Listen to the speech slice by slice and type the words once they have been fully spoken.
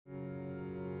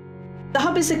The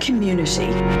Hub is a community.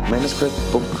 Manuscript,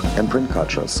 book and print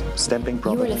cultures, stamping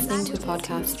properties. You are listening to a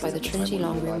podcast by the Trinity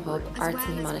Longroom Hub Arts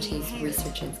and Humanities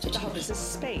Research Institute. The Hub is a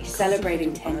space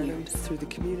celebrating 10 years. Through the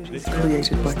community.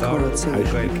 Created by Coral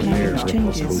Silver.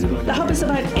 Changes. The Hub is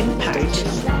about impact.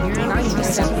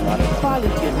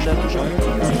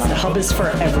 The Hub is for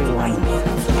everyone.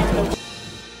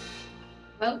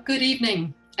 Well, good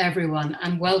evening, everyone,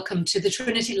 and welcome to the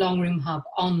Trinity Longroom Hub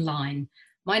online.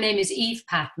 My name is Eve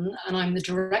Patton, and I'm the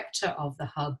director of the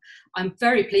Hub. I'm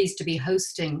very pleased to be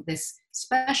hosting this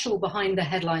special Behind the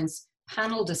Headlines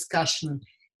panel discussion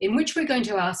in which we're going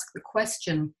to ask the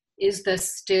question, is there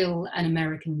still an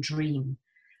American dream?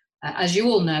 As you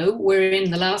all know, we're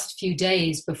in the last few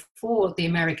days before the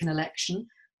American election,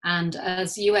 and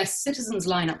as US citizens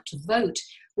line up to vote,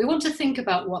 we want to think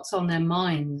about what's on their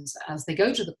minds as they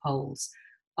go to the polls.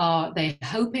 Are they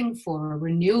hoping for a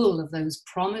renewal of those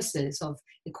promises of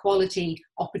equality,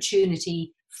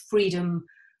 opportunity, freedom,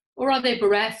 or are they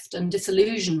bereft and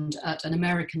disillusioned at an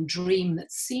American dream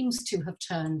that seems to have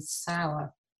turned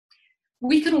sour?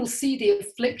 We can all see the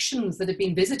afflictions that have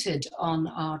been visited on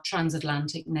our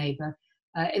transatlantic neighbour.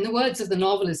 In the words of the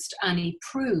novelist Annie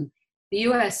Proulx, the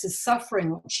US is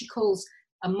suffering what she calls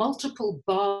a multiple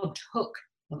barbed hook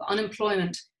of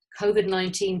unemployment,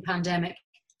 COVID-19 pandemic,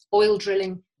 oil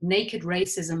drilling, naked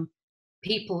racism,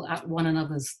 people at one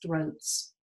another's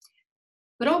throats.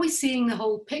 But are we seeing the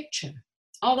whole picture?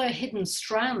 Are there hidden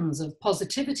strands of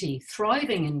positivity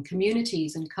thriving in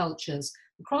communities and cultures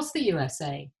across the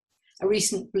USA? A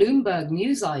recent Bloomberg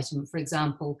news item, for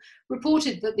example,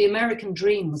 reported that the American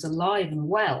dream was alive and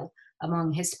well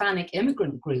among Hispanic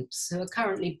immigrant groups who are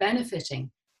currently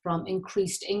benefiting from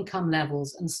increased income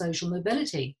levels and social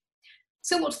mobility.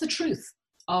 So what's the truth?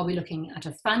 Are we looking at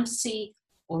a fantasy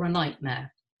or a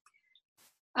nightmare?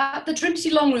 At the Trinity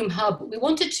Longroom Hub, we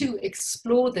wanted to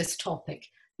explore this topic,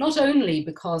 not only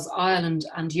because Ireland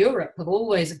and Europe have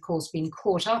always, of course, been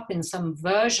caught up in some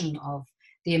version of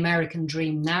the American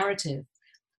dream narrative,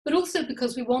 but also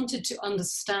because we wanted to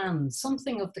understand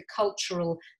something of the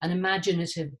cultural and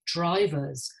imaginative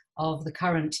drivers of the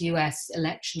current US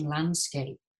election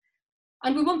landscape.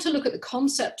 And we want to look at the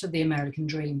concept of the American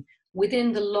dream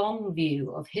within the long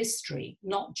view of history,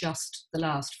 not just the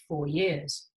last 4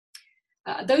 years.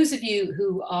 Those of you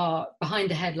who are Behind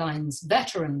the Headlines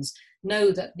veterans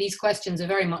know that these questions are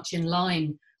very much in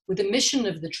line with the mission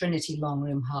of the Trinity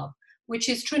Longroom Hub, which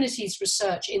is Trinity's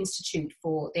Research Institute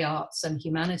for the Arts and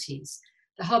Humanities.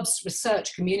 The Hub's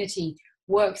research community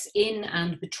works in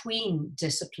and between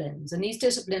disciplines, and these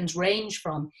disciplines range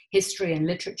from history and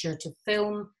literature to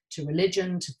film, to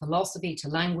religion, to philosophy, to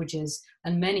languages,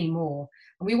 and many more.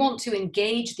 And we want to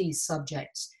engage these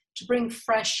subjects to bring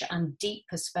fresh and deep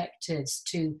perspectives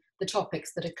to the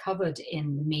topics that are covered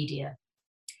in the media.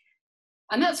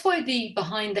 And that's why the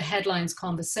Behind the Headlines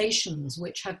conversations,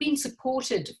 which have been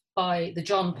supported by the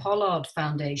John Pollard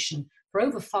Foundation for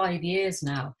over 5 years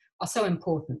now, are so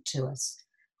important to us.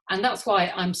 And that's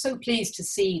why I'm so pleased to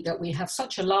see that we have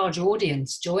such a large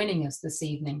audience joining us this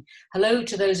evening. Hello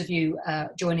to those of you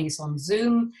joining us on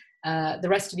Zoom, the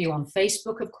rest of you on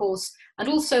Facebook, of course, and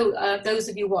also those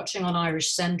of you watching on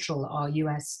Irish Central, our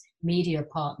US media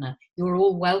partner. You're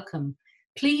all welcome.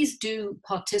 Please do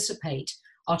participate.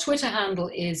 Our Twitter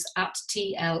handle is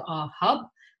 @TLRHub,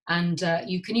 and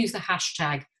you can use the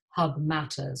hashtag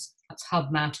HubMatters. That's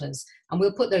Hub Matters, and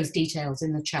we'll put those details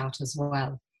in the chat as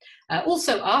well.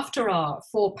 Also, after our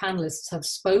 4 panelists have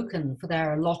spoken for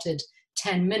their allotted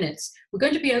 10 minutes, we're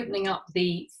going to be opening up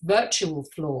the virtual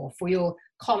floor for your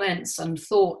comments and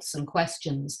thoughts and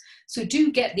questions. So do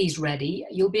get these ready.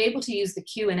 You'll be able to use the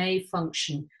Q&A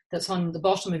function that's on the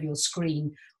bottom of your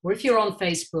screen, or if you're on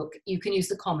Facebook, you can use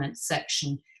the comments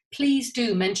section. Please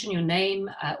do mention your name.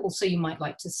 Also, you might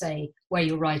like to say where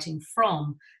you're writing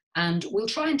from, and we'll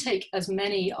try and take as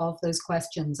many of those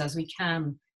questions as we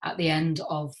can at the end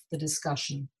of the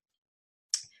discussion.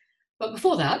 But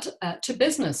before that, to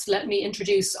business, let me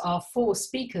introduce our 4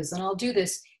 speakers, and I'll do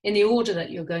this in the order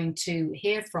that you're going to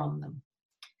hear from them.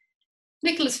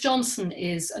 Nicholas Johnson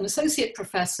is an associate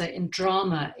professor in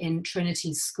drama in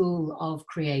Trinity's School of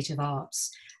Creative Arts.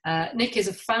 Nick is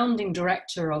a founding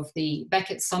director of the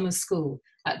Beckett Summer School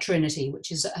at Trinity, which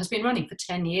has been running for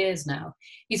 10 years now.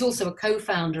 He's also a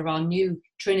co-founder of our new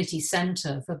Trinity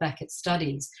Centre for Beckett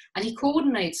Studies, and he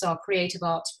coordinates our creative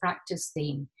arts practice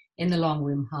theme in the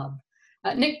Longroom Hub.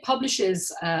 Nick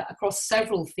publishes across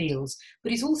several fields,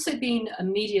 but he's also been a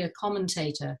media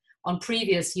commentator on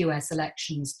previous US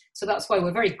elections. So that's why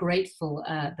we're very grateful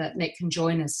that Nick can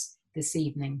join us this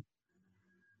evening.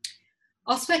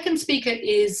 Our second speaker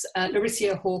is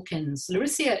Larissa Hawkins.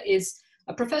 Larissa is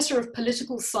a professor of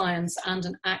political science and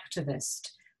an activist.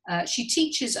 She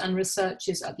teaches and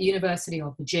researches at the University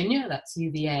of Virginia, that's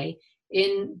UVA,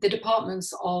 in the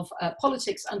departments of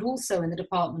politics and also in the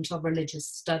Department of Religious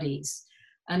Studies.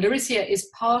 And Larisia is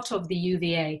part of the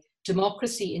UVA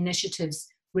Democracy Initiative's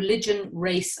Religion,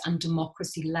 Race and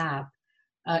Democracy Lab.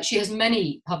 She has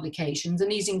many publications,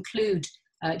 and these include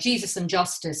Jesus and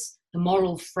Justice, The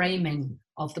Moral Framing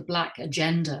of the Black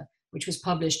Agenda, which was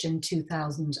published in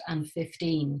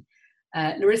 2015.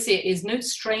 Larisia is no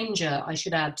stranger, I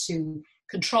should add, to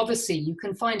controversy. You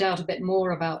can find out a bit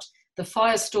more about the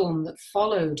firestorm that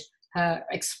followed her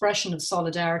expression of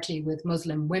solidarity with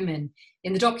Muslim women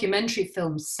in the documentary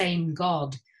film Same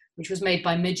God, which was made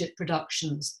by Midget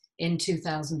Productions in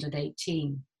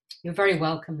 2018. You're very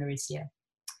welcome, Larisia.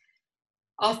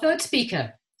 Our third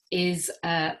speaker is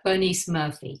Bernice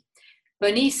Murphy.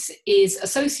 Bernice is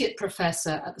Associate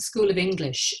Professor at the School of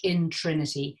English in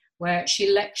Trinity, where she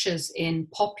lectures in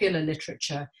popular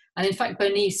literature. And in fact,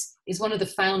 Bernice is one of the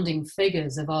founding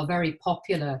figures of our very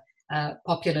popular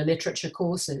literature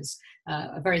courses,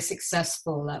 a very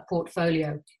successful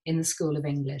portfolio in the School of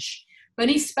English.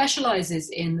 Bernice specializes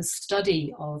in the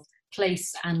study of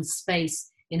place and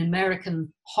space in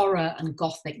American horror and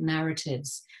Gothic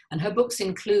narratives. And her books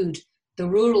include The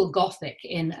Rural Gothic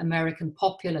in American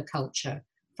Popular Culture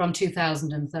from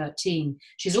 2013.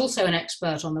 She's also an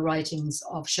expert on the writings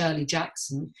of Shirley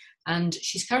Jackson, and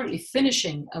she's currently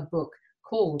finishing a book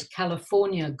called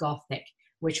California Gothic,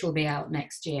 which will be out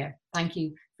next year. Thank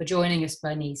you for joining us,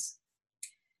 Bernice.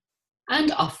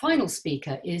 And our final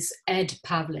speaker is Ed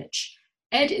Pavlich.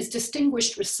 Ed is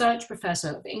Distinguished Research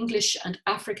Professor of English and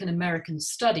African American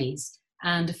Studies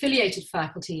and affiliated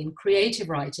faculty in creative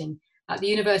writing at the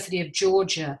University of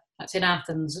Georgia, that's in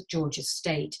Athens, Georgia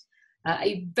State.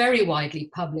 Very widely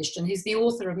published, and he's the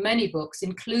author of many books,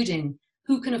 including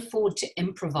Who Can Afford to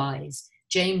Improvise?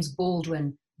 James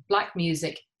Baldwin, Black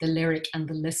Music, the Lyric and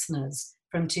the Listeners,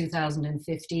 from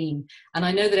 2015. And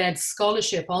I know that Ed's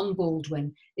scholarship on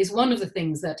Baldwin is one of the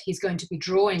things that he's going to be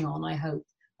drawing on, I hope,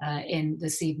 in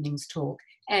this evening's talk.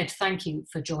 Ed, thank you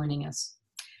for joining us.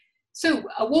 So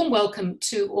a warm welcome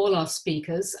to all our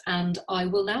speakers, and I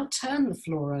will now turn the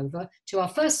floor over to our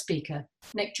first speaker,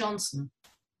 Nick Johnson.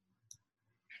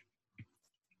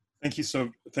 Thank you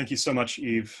so much,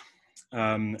 Eve,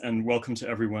 and welcome to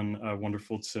everyone.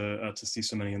 Wonderful to see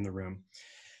so many in the room.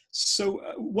 So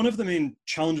one of the main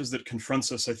challenges that confronts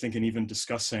us, I think, in even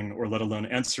discussing or let alone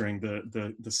answering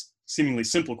the seemingly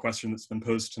simple question that's been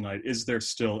posed tonight, is there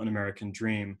still an American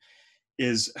dream,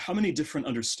 is how many different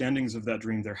understandings of that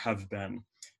dream there have been,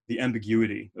 the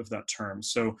ambiguity of that term.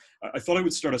 So I thought I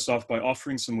would start us off by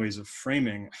offering some ways of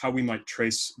framing how we might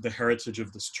trace the heritage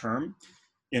of this term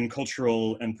in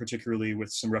cultural and particularly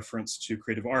with some reference to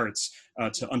creative arts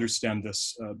to understand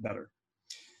this better.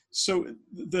 So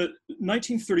the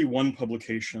 1931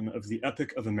 publication of The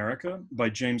Epic of America by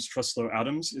James Truslow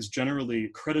Adams is generally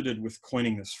credited with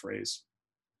coining this phrase.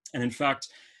 And in fact,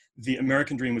 The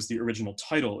American Dream was the original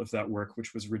title of that work,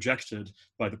 which was rejected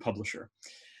by the publisher.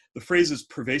 The phrase is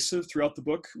pervasive throughout the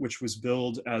book, which was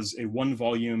billed as a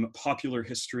one-volume popular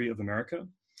history of America.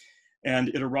 And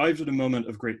it arrived at a moment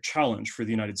of great challenge for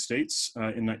the United States.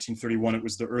 In 1931, it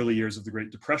was the early years of the Great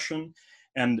Depression.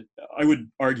 And I would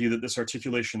argue that this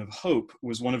articulation of hope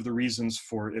was one of the reasons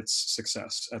for its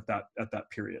success at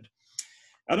that period.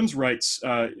 Adams writes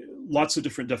lots of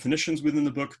different definitions within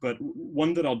the book, but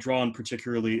one that I'll draw on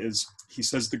particularly is, he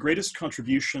says, the greatest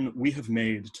contribution we have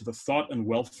made to the thought and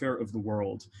welfare of the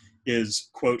world is,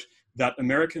 quote, that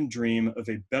American dream of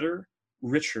a better,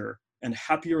 richer, and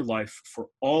happier life for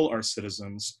all our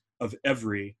citizens of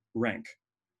every rank.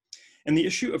 And the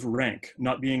issue of rank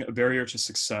not being a barrier to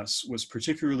success was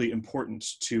particularly important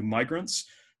to migrants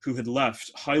who had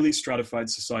left highly stratified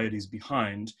societies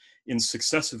behind in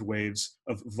successive waves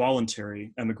of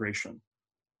voluntary emigration.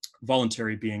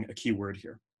 Voluntary being a key word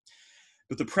here.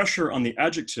 But the pressure on the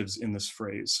adjectives in this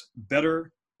phrase,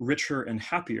 better, richer, and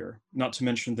happier, not to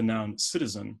mention the noun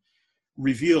citizen,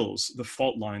 reveals the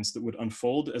fault lines that would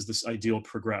unfold as this ideal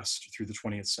progressed through the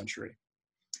 20th century.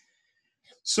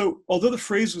 So, although the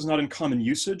phrase was not in common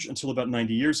usage until about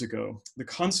 90 years ago, the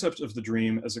concept of the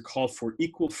dream as a call for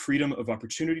equal freedom of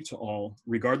opportunity to all,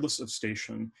 regardless of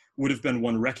station, would have been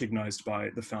one recognized by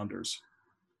the founders.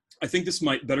 I think this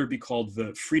might better be called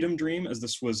the freedom dream, as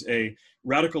this was a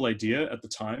radical idea at the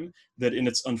time that in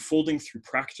its unfolding through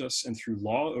practice and through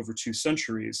law over 2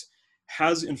 centuries,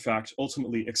 has in fact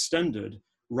ultimately extended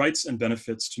rights and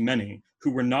benefits to many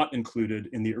who were not included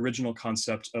in the original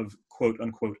concept of quote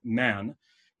unquote man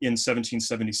in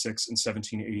 1776 and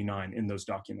 1789 in those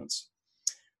documents.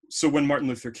 So when Martin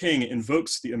Luther King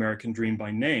invokes the American dream by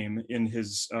name in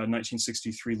his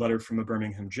 1963 letter from a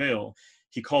Birmingham jail,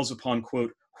 he calls upon,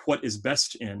 quote, what is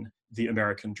best in the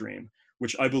American dream,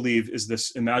 which I believe is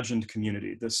this imagined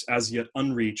community, this as yet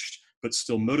unreached but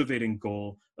still motivating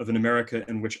goal of an America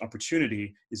in which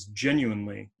opportunity is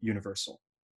genuinely universal.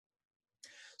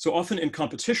 So often in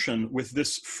competition with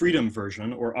this freedom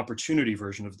version or opportunity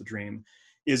version of the dream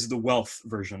is the wealth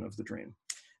version of the dream.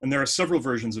 And there are several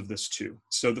versions of this too.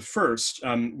 So the first,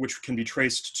 which can be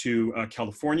traced to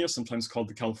California, sometimes called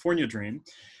the California dream,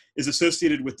 is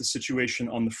associated with the situation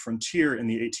on the frontier in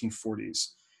the 1840s,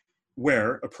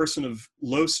 where a person of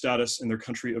low status in their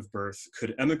country of birth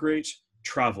could emigrate,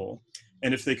 travel,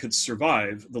 and if they could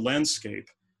survive the landscape,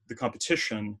 the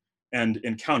competition, and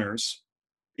encounters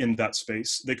in that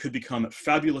space, they could become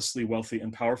fabulously wealthy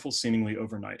and powerful seemingly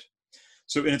overnight.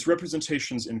 So in its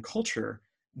representations in culture,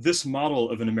 this model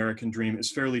of an American dream is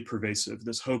fairly pervasive,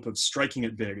 this hope of striking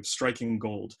it big, of striking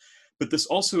gold. But this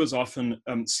also is often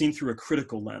seen through a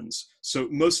critical lens. So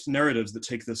most narratives that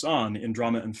take this on in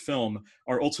drama and film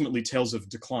are ultimately tales of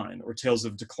decline, or tales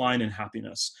of decline in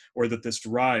happiness, or that this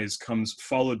rise comes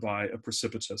followed by a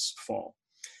precipitous fall.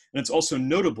 And it's also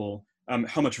notable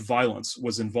how much violence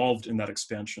was involved in that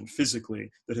expansion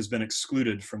physically that has been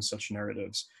excluded from such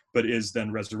narratives, but is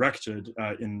then resurrected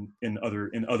in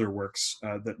other works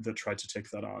that try to take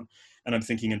that on. And I'm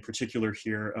thinking in particular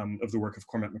here of the work of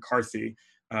Cormac McCarthy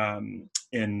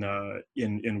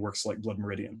in works like Blood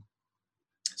Meridian.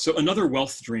 So another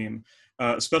wealth dream,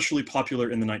 especially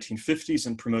popular in the 1950s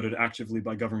and promoted actively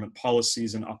by government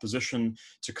policies in opposition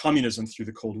to communism through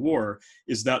the Cold War,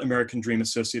 is that American dream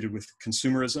associated with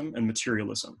consumerism and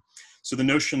materialism. So the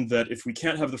notion that if we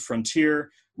can't have the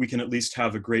frontier, we can at least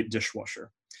have a great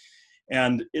dishwasher.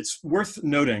 And it's worth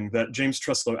noting that James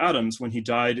Truslow Adams, when he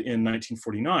died in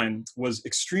 1949, was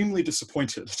extremely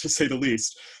disappointed, to say the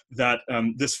least, that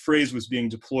this phrase was being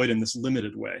deployed in this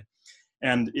limited way.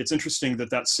 And it's interesting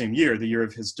that that same year, the year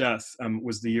of his death,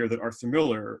 was the year that Arthur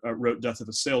Miller wrote Death of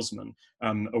a Salesman,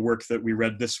 a work that we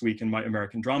read this week in my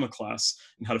American drama class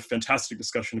and had a fantastic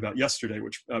discussion about yesterday,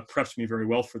 which prepped me very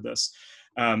well for this,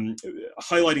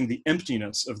 highlighting the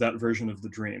emptiness of that version of the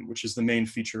dream, which is the main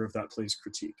feature of that play's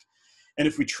critique. And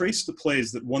if we trace the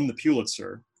plays that won the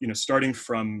Pulitzer, starting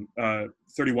from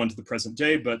 31 to the present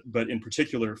day, but in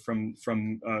particular from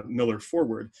Miller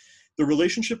forward, the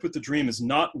relationship with the dream is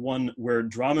not one where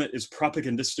drama is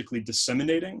propagandistically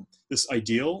disseminating this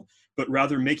ideal, but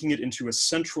rather making it into a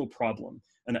central problem,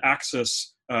 an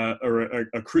axis or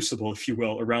a crucible, if you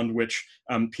will, around which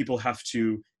people have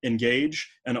to engage,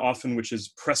 and often which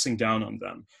is pressing down on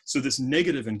them. So this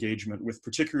negative engagement with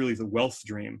particularly the wealth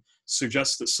dream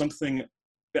suggests that something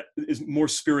that is more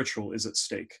spiritual is at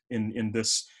stake in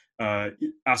this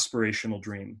aspirational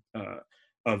dream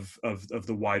of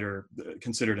the wider,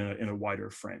 considered in a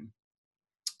wider frame.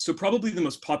 So probably the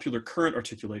most popular current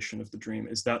articulation of the dream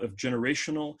is that of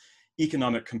generational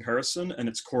economic comparison and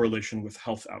its correlation with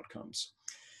health outcomes.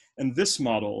 And this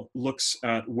model looks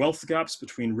at wealth gaps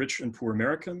between rich and poor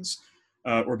Americans,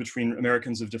 or between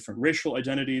Americans of different racial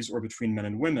identities, or between men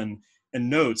and women, and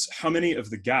notes how many of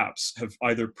the gaps have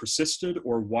either persisted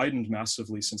or widened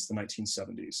massively since the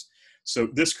 1970s. So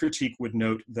this critique would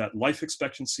note that life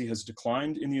expectancy has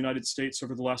declined in the United States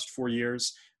over the last 4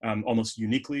 years, almost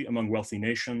uniquely among wealthy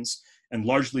nations, and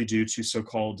largely due to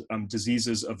so-called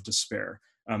diseases of despair.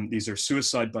 These are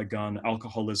suicide by gun,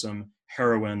 alcoholism,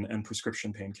 heroin, and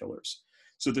prescription painkillers.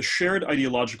 So the shared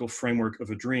ideological framework of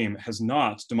a dream has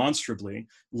not demonstrably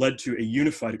led to a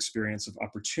unified experience of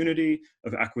opportunity,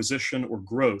 of acquisition, or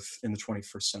growth in the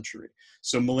 21st century.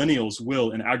 So millennials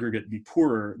will, in aggregate, be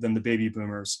poorer than the baby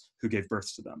boomers who gave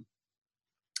birth to them.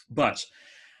 But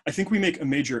I think we make a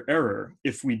major error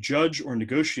if we judge or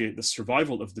negotiate the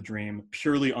survival of the dream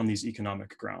purely on these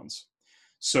economic grounds.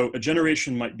 So a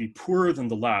generation might be poorer than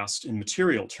the last in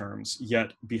material terms,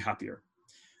 yet be happier.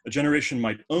 A generation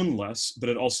might own less, but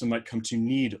it also might come to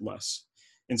need less.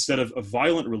 Instead of a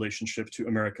violent relationship to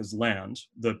America's land,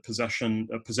 the possession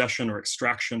or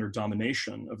extraction or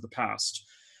domination of the past,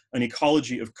 an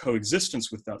ecology of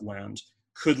coexistence with that land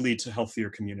could lead to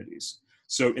healthier communities.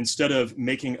 So instead of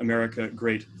making America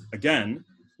great again,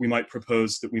 we might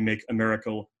propose that we make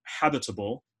America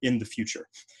habitable in the future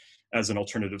as an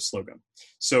alternative slogan.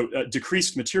 So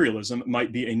decreased materialism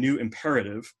might be a new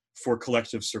imperative for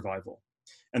collective survival.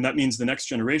 And that means the next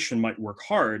generation might work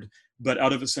hard, but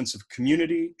out of a sense of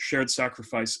community, shared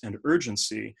sacrifice, and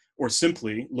urgency, or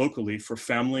simply locally for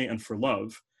family and for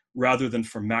love, rather than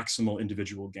for maximal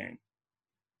individual gain.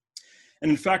 And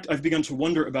in fact, I've begun to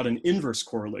wonder about an inverse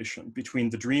correlation between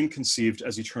the dream conceived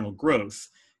as eternal growth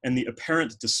and the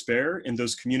apparent despair in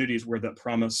those communities where that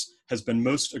promise has been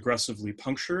most aggressively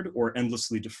punctured or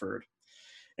endlessly deferred.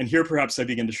 And here perhaps I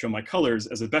begin to show my colors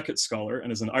as a Beckett scholar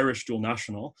and as an Irish dual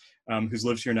national who's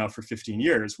lived here now for 15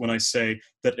 years, when I say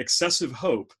that excessive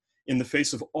hope in the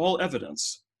face of all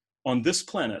evidence on this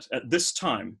planet at this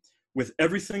time, with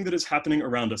everything that is happening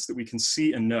around us that we can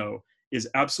see and know, is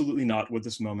absolutely not what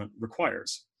this moment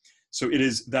requires. So it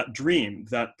is that dream,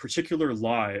 that particular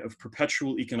lie of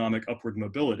perpetual economic upward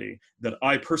mobility that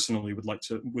I personally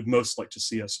would most like to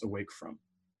see us awake from.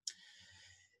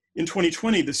 In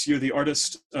 2020, this year, the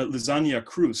artist Lizania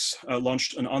Cruz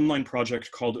launched an online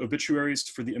project called Obituaries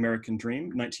for the American Dream,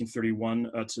 1931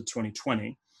 to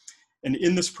 2020. And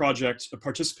in this project,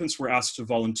 participants were asked to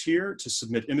volunteer to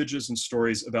submit images and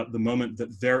stories about the moment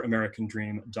that their American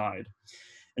dream died.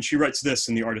 And she writes this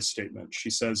in the artist statement. She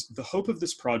says, "The hope of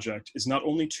this project is not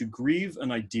only to grieve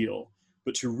an ideal,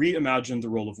 but to reimagine the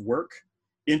role of work,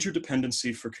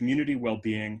 interdependency for community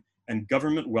well-being, and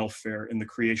government welfare in the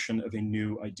creation of a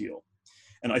new ideal."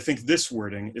 And I think this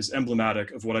wording is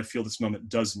emblematic of what I feel this moment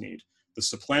does need, the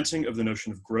supplanting of the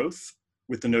notion of growth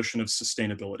with the notion of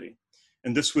sustainability.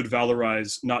 And this would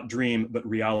valorize not dream, but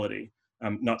reality,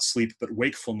 not sleep, but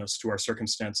wakefulness to our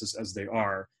circumstances as they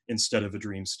are, instead of a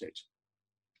dream state.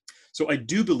 So I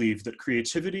do believe that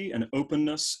creativity and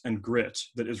openness and grit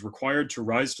that is required to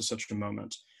rise to such a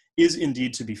moment is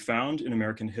indeed to be found in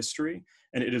American history,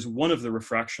 and it is one of the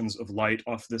refractions of light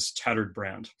off this tattered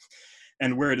brand.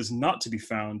 And where it is not to be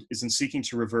found is in seeking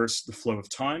to reverse the flow of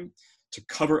time, to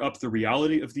cover up the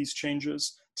reality of these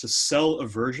changes, to sell a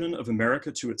version of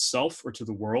America to itself or to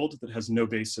the world that has no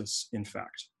basis in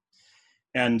fact.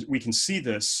 And we can see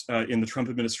this in the Trump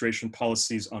administration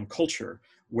policies on culture,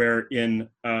 where in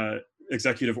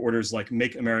executive orders like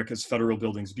Make America's Federal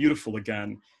Buildings Beautiful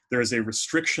Again, there is a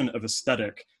restriction of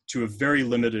aesthetic to a very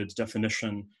limited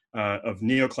definition of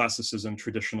neoclassicism,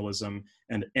 traditionalism,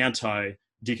 and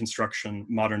anti-deconstruction,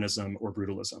 modernism, or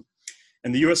brutalism.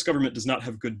 And the US government does not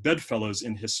have good bedfellows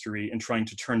in history in trying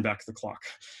to turn back the clock.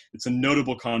 It's a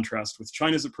notable contrast with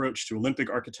China's approach to Olympic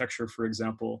architecture, for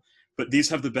example, but these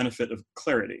have the benefit of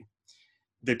clarity.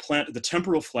 They plant the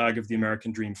temporal flag of the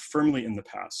American dream firmly in the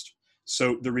past.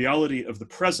 So the reality of the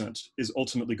present is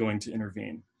ultimately going to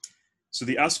intervene. So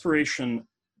the aspiration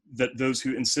that those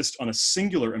who insist on a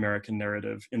singular American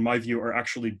narrative, in my view, are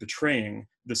actually betraying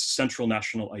this central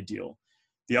national ideal.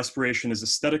 The aspiration is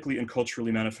aesthetically and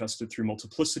culturally manifested through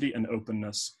multiplicity and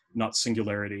openness, not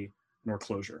singularity nor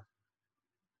closure.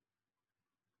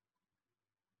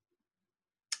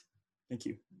 Thank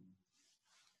you.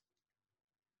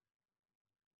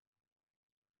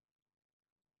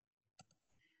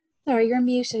 Sorry, you're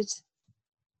muted.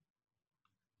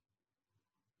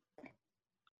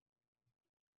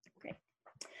 Great.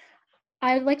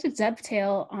 I would like to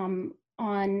dovetail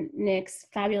on Nick's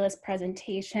fabulous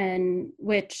presentation,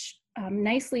 which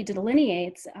nicely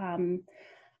delineates,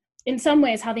 in some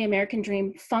ways, how the American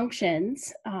dream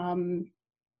functions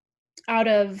out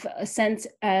of a sense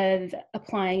of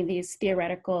applying these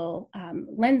theoretical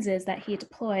lenses that he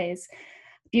deploys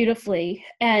beautifully,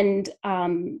 and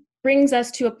brings us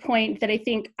to a point that I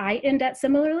think I end at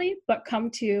similarly, but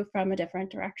come to from a different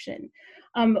direction.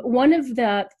 One of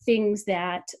the things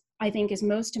that I think is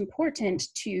most important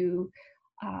to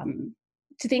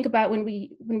think about when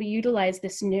we utilize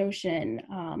this notion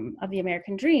of the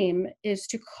American dream is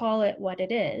to call it what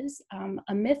it is,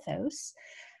 a mythos.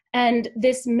 And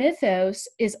this mythos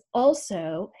is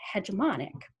also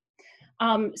hegemonic.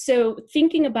 So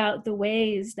thinking about the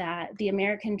ways that the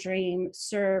American dream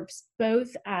serves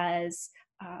both as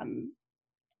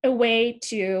a way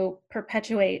to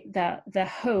perpetuate the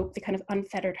hope, the kind of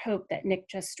unfettered hope that Nick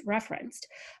just referenced,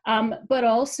 but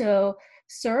also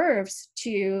serves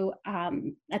to,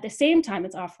 at the same time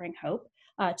it's offering hope,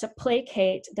 to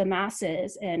placate the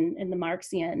masses in the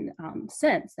Marxian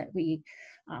sense that we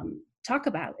talk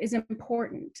about is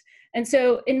important. And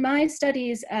so in my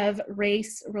studies of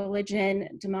race, religion,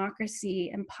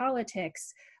 democracy, and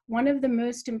politics, one of the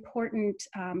most important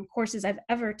courses I've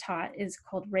ever taught is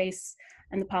called Race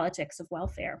and the Politics of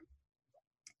Welfare.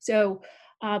 So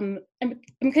I'm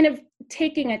kind of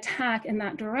taking a tack in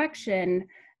that direction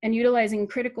and utilizing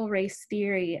critical race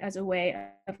theory as a way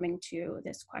of coming to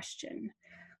this question.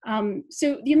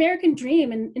 So the American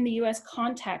dream in the US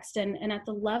context and at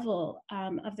the level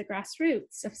of the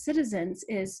grassroots of citizens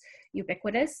is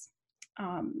ubiquitous.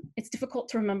 It's difficult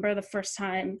to remember the first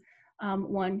time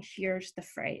one hears the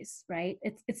phrase, right?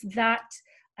 It's that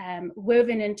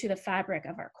woven into the fabric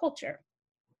of our culture.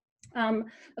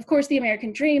 Of course, the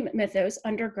American dream mythos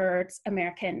undergirds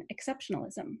American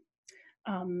exceptionalism,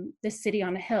 the city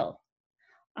on a hill,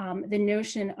 the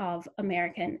notion of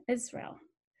American Israel.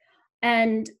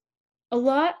 And a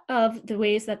lot of the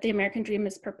ways that the American dream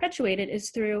is perpetuated is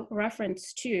through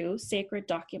reference to sacred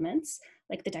documents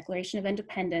like the Declaration of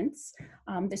Independence,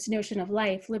 this notion of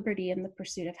life, liberty, and the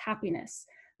pursuit of happiness.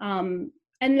 And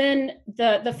then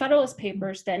the Federalist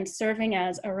Papers then serving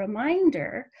as a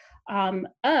reminder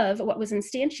of what was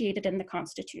instantiated in the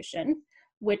Constitution,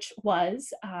 which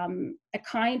was a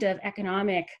kind of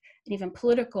economic and even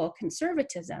political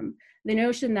conservatism, the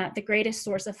notion that the greatest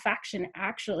source of faction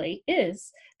actually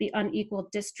is the unequal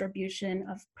distribution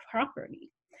of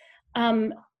property.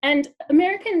 And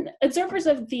American observers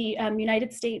of the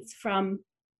United States from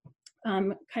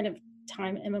kind of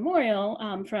time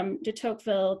immemorial, from de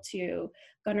Tocqueville to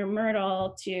Gunnar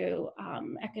Myrdal to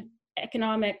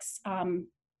economics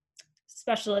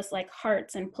specialists like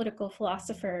Hartz and political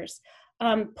philosophers,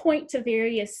 point to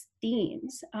various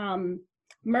themes.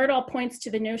 Myrdal points to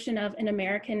the notion of an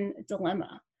American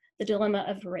dilemma, the dilemma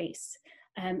of race,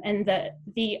 and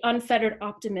the unfettered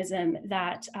optimism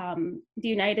that the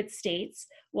United States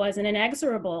was an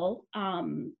inexorable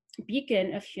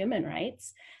beacon of human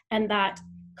rights, and that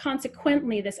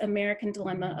consequently this American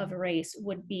dilemma of race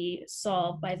would be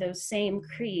solved by those same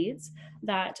creeds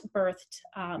that birthed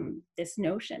this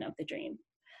notion of the dream.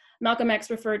 Malcolm X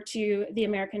referred to the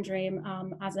American dream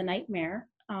as a nightmare.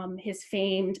 His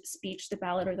famed speech, The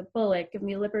Ballad or the Bullet, Give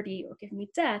Me Liberty or Give Me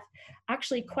Death,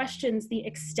 actually questions the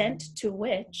extent to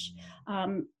which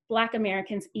Black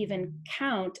Americans even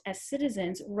count as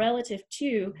citizens relative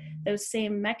to those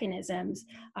same mechanisms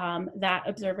that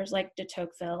observers like de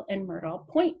Tocqueville and Myrdal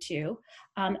point to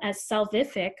as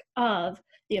salvific of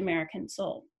the American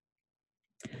soul.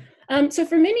 So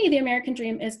for many, the American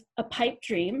dream is a pipe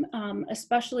dream,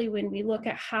 especially when we look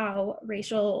at how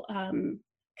racial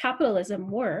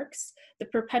capitalism works, the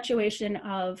perpetuation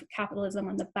of capitalism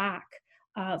on the back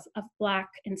of Black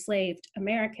enslaved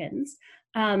Americans,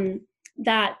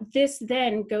 that this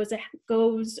then goes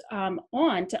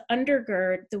on to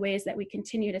undergird the ways that we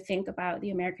continue to think about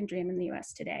the American dream in the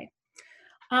US today.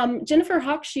 Jennifer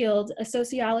Hochschild, a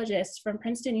sociologist from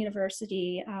Princeton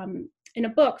University, in a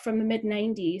book from the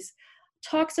mid-90s,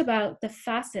 talks about the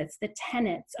facets, the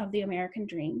tenets of the American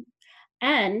dream,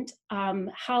 and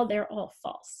how they're all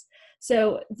false.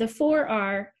 So the four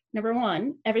are, number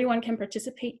one, everyone can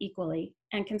participate equally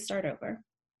and can start over.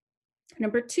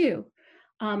 Number two,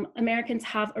 Americans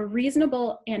have a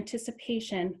reasonable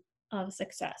anticipation of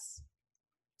success.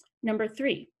 Number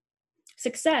three,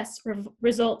 success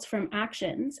results from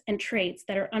actions and traits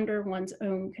that are under one's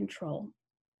own control.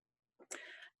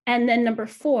 And then number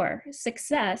four,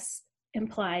 success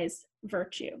implies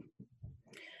virtue.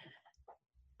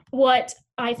 What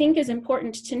I think is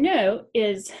important to note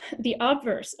is the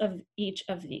obverse of each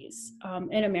of these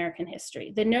in American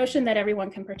history. The notion that everyone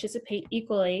can participate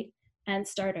equally and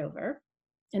start over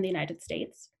in the United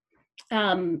States.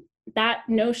 That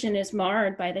notion is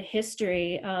marred by the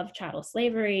history of chattel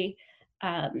slavery,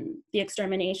 the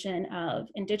extermination of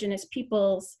indigenous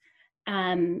peoples,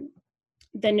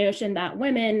 the notion that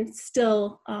women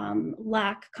still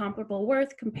lack comparable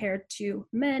worth compared to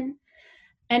men,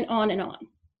 and on and on.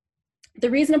 The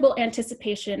reasonable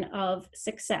anticipation of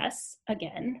success,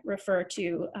 again, refer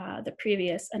to the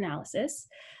previous analysis.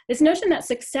 This notion that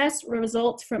success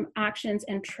results from actions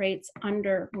and traits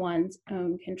under one's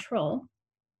own control.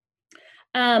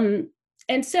 And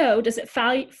so does it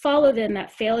follow then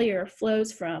that failure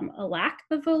flows from a lack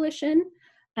of volition?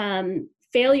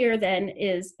 Failure then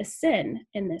is a sin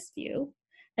in this view.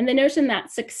 And the notion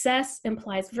that success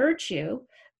implies virtue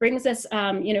brings us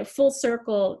full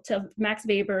circle to Max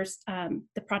Weber's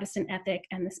The Protestant Ethic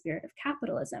and the Spirit of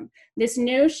Capitalism. This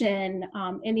notion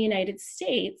in the United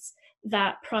States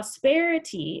that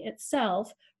prosperity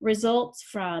itself results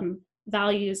from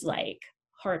values like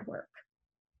hard work,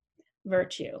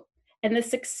 virtue, and the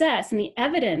success and the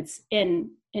evidence in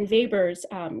Weber's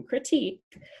critique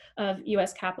of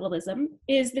US capitalism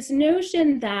is this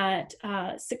notion that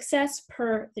success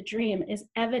per the dream is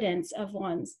evidence of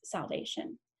one's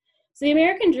salvation. So the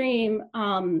American dream,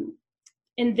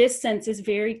 in this sense, is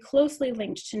very closely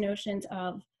linked to notions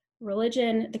of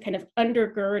religion, the kind of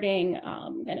undergirding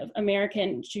kind of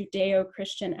American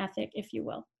Judeo-Christian ethic, if you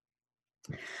will.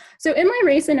 So in my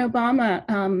race and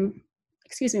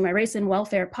my race and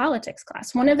welfare politics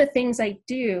class, one of the things I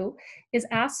do is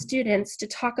ask students to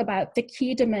talk about the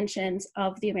key dimensions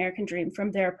of the American dream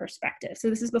from their perspective. So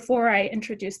this is before I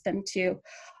introduce them to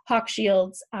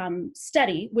Hochschild's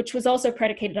study, which was also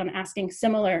predicated on asking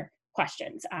similar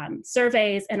questions.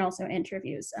 Surveys and also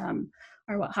interviews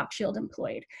are what Hochschild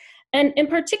employed. And in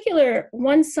particular,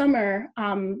 one summer,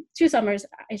 2 summers,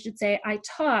 I should say, I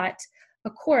taught a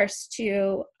course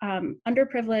to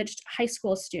underprivileged high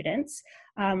school students,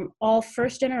 all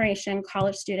first-generation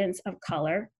college students of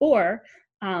color, or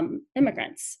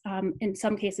immigrants, in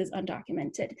some cases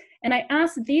undocumented. And I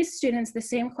asked these students the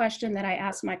same question that I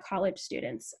asked my college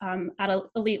students at an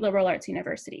elite liberal arts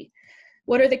university.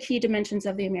 What are the key dimensions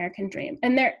of the American dream?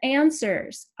 And their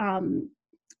answers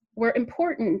were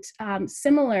important,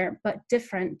 similar, but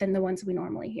different than the ones we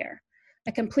normally hear.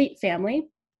 A complete family,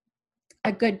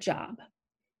 a good job,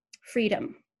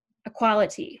 freedom,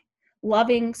 equality,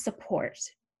 loving support,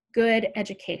 good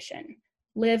education,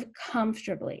 live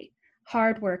comfortably,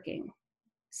 hardworking,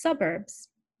 suburbs,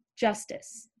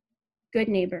 justice, good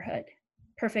neighborhood,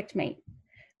 perfect mate,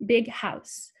 big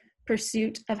house,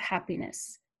 pursuit of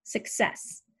happiness,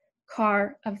 success,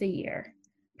 car of the year,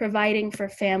 providing for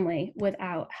family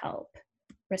without help,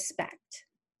 respect.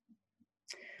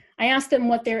 I asked them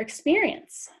what their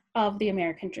experience of the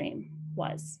American dream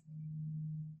was.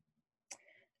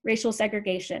 Racial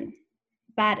segregation,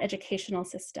 bad educational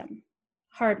system,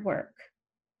 hard work,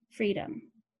 freedom,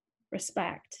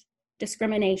 respect,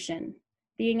 discrimination,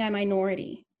 being a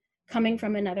minority, coming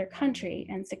from another country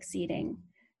and succeeding,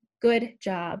 good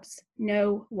jobs,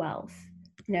 no wealth,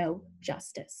 no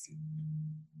justice.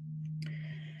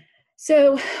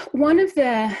 So one of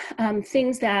the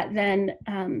things that then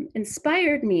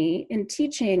inspired me in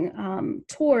teaching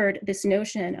toward this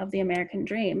notion of the American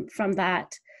dream from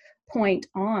that point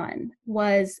on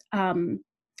was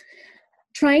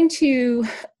trying to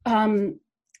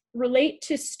relate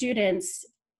to students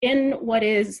in what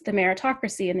is the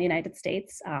meritocracy in the United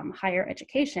States, higher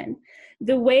education,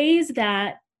 the ways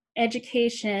that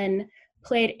education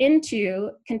played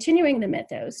into continuing the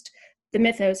mythos,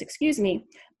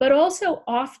 but also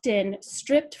often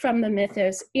stripped from the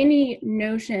mythos any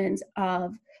notions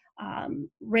of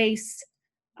race,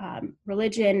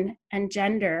 religion, and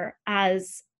gender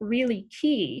as really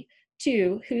key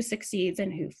to who succeeds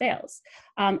and who fails.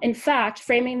 In fact,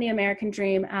 framing the American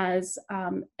dream as,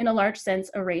 in a large sense,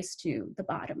 a race to the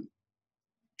bottom.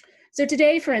 So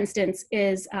today, for instance,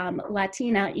 is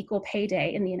Latina Equal Pay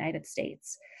Day in the United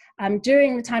States.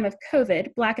 During the time of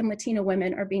COVID, Black and Latina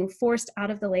women are being forced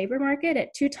out of the labor market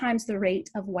at 2 times the rate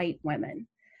of white women.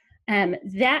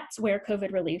 That's where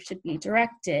COVID relief should be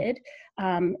directed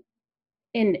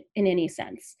in any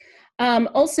sense.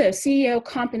 Also, CEO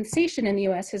compensation in the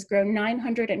US has grown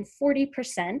 940%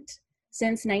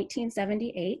 since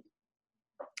 1978,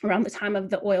 around the time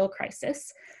of the oil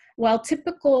crisis, while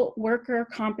typical worker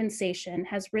compensation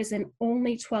has risen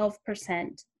only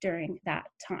 12% during that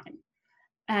time.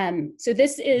 So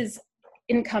this is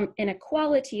income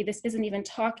inequality. This isn't even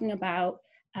talking about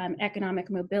economic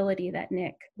mobility that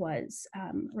Nick was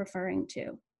referring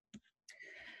to.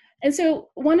 And so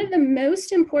one of the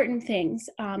most important things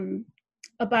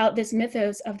about this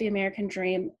mythos of the American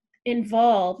dream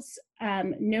involves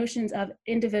notions of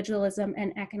individualism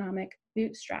and economic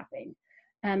bootstrapping,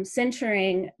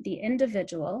 centering the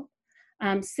individual,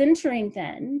 centering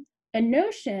then a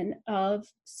notion of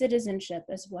citizenship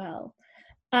as well.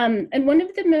 And one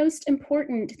of the most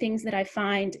important things that I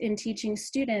find in teaching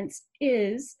students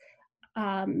is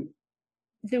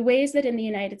the ways that in the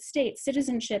United States,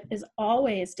 citizenship is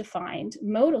always defined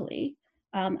modally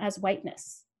as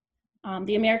whiteness.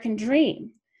 The American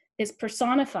dream is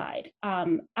personified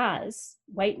as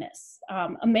whiteness.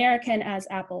 American as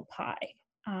apple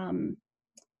pie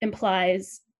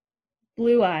implies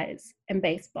blue eyes and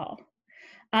baseball.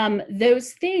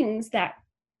 Those things that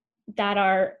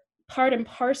are part and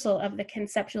parcel of the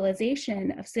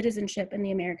conceptualization of citizenship in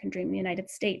the American dream in the United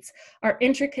States are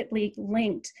intricately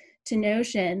linked to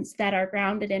notions that are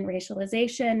grounded in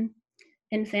racialization,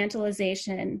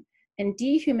 infantilization, and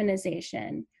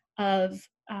dehumanization of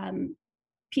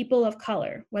people of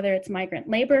color, whether it's migrant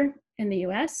labor in the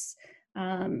US,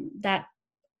 that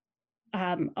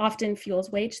often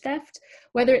fuels wage theft,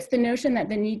 whether it's the notion that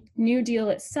the New Deal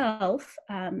itself,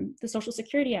 the Social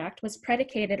Security Act, was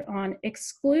predicated on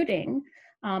excluding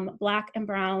Black and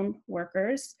brown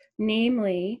workers,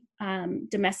 namely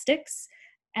domestics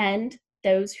and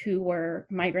those who were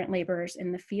migrant laborers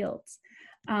in the fields.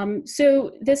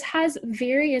 So this has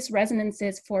various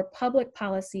resonances for public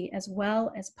policy as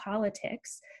well as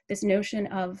politics, this notion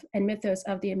of and mythos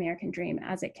of the American dream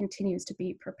as it continues to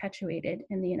be perpetuated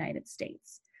in the United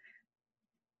States.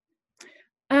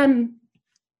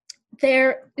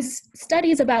 There is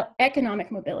studies about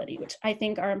economic mobility, which I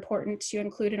think are important to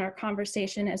include in our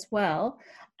conversation as well.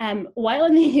 While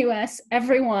in the US,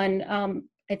 everyone,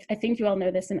 I think you all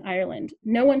know this in Ireland,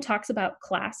 no one talks about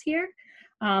class here.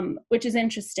 which is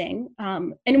interesting.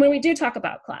 And when we do talk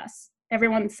about class,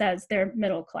 everyone says they're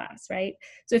middle class, right?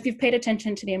 So if you've paid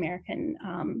attention to the American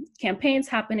campaigns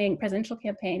happening, presidential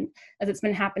campaign, as it's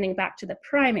been happening back to the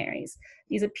primaries,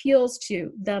 these appeals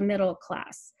to the middle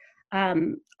class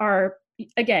are,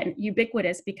 again,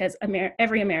 ubiquitous because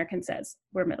every American says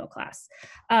we're middle class.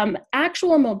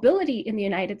 Actual mobility in the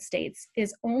United States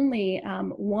is only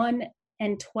 1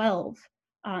 in 12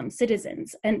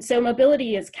 citizens. And so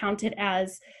mobility is counted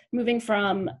as moving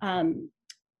from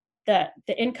the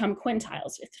income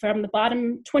quintiles, from the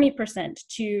bottom 20%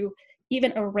 to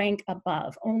even a rank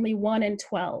above. Only 1 in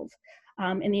 12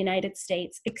 in the United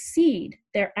States exceed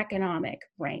their economic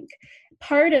rank.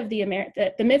 Part of the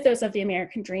mythos of the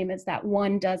American dream is that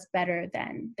one does better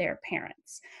than their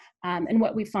parents. And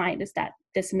what we find is that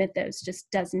this mythos just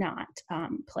does not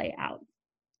play out.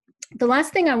 The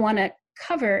last thing I want to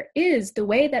cover is the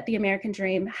way that the American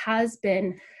dream has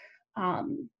been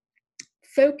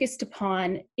focused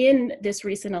upon in this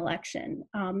recent election.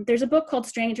 There's a book called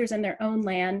Strangers in Their Own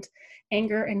Land,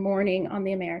 Anger and Mourning on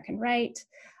the American Right.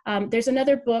 There's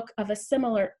another book of a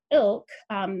similar ilk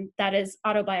that is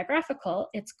autobiographical.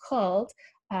 It's called,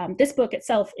 this book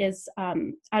itself is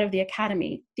out of the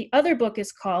Academy. The other book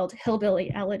is called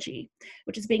Hillbilly Elegy,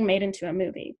 which is being made into a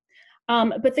movie.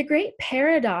 But the great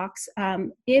paradox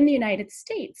in the United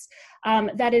States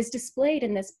that is displayed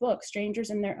in this book,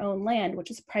 Strangers in Their Own Land,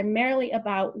 which is primarily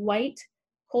about white,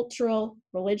 cultural,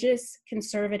 religious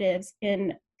conservatives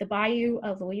in the Bayou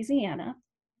of Louisiana,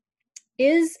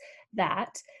 is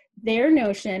that their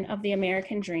notion of the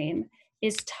American dream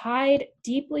is tied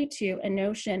deeply to a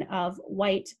notion of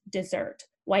white desert,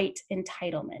 white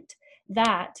entitlement,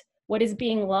 that what is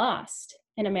being lost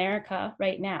in America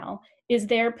right now is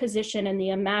their position in the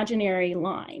imaginary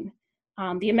line,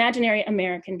 the imaginary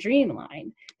American dream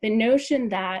line, the notion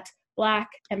that Black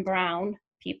and brown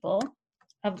people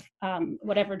of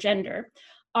whatever gender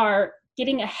are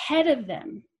getting ahead of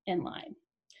them in line.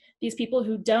 These people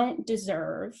who don't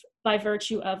deserve, by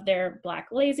virtue of their Black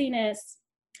laziness,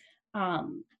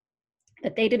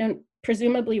 that they didn't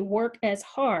presumably work as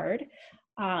hard,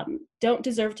 don't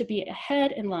deserve to be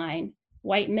ahead in line.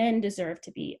 White men deserve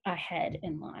to be ahead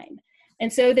in line.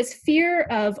 And so this fear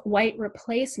of white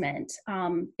replacement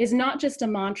is not just a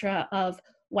mantra of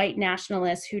white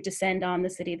nationalists who descend on the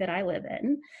city that I live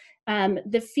in.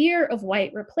 The fear of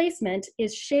white replacement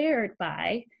is shared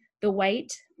by the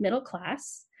white middle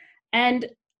class. And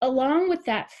along with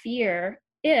that fear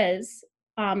is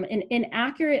an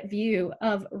inaccurate view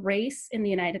of race in the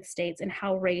United States and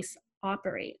how race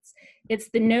operates. It's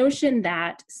the notion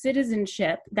that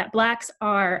citizenship, that Blacks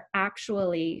are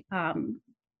actually,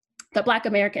 that Black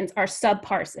Americans are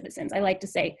subpar citizens. I like to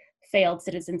say failed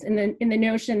citizens, in the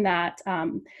notion that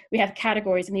we have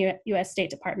categories in the US State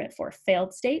Department for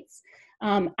failed states.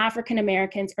 African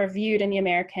Americans are viewed in the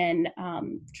American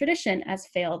tradition as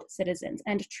failed citizens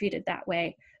and treated that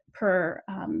way per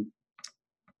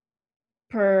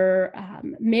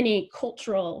many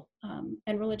cultural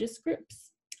and religious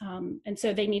groups. And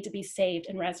so they need to be saved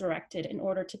and resurrected in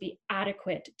order to be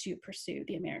adequate to pursue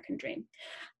the American dream.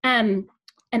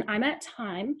 And I'm at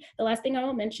time. The last thing I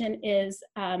will mention is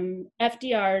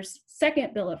FDR's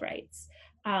second Bill of Rights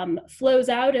flows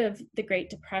out of the Great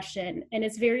Depression and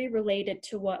is very related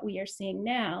to what we are seeing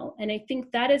now. And I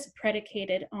think that is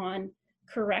predicated on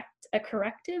a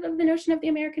corrective of the notion of the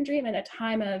American dream in a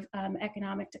time of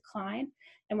economic decline,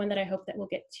 and one that I hope that we'll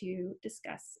get to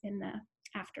discuss in the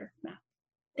aftermath.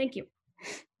 Thank you.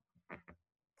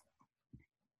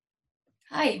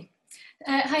 Hi.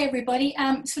 Hi, everybody.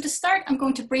 So to start, I'm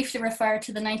going to briefly refer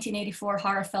to the 1984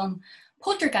 horror film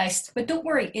Poltergeist, but don't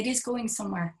worry, it is going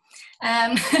somewhere.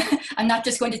 I'm not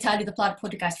just going to tell you the plot of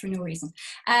Poltergeist for no reason.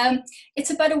 It's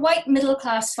about a white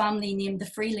middle-class family named the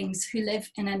Freelings who live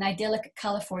in an idyllic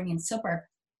Californian suburb.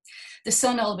 The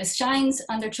sun always shines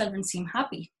and their children seem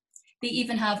happy. They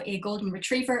even have a golden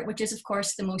retriever, which is, of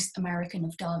course, the most American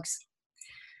of dogs.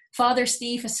 Father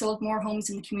Steve has sold more homes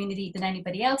in the community than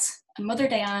anybody else, and Mother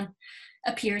Diane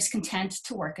appears content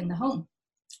to work in the home.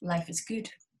 Life is good.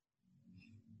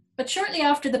 But shortly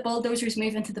after the bulldozers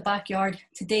move into the backyard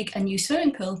to dig a new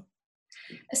swimming pool,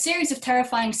 a series of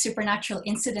terrifying supernatural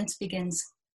incidents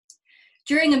begins.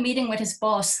 During a meeting with his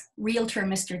boss, realtor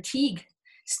Mr. Teague,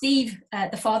 Steve,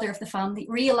 the father of the family,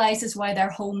 realizes why their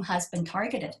home has been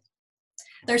targeted.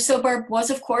 Their suburb was,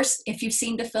 of course, if you've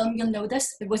seen the film, you'll know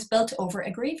this, it was built over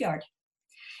a graveyard.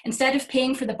 Instead of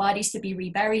paying for the bodies to be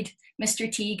reburied,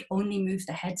 Mr. Teague only moved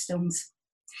the headstones.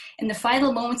 In the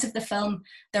final moments of the film,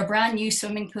 their brand new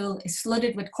swimming pool is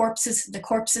flooded with corpses, the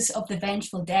corpses of the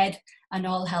vengeful dead, and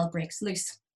all hell breaks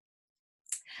loose.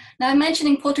 Now, I'm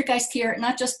mentioning Poltergeist here,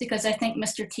 not just because I think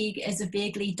Mr. Teague is a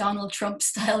vaguely Donald Trump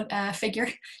style figure.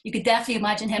 You could definitely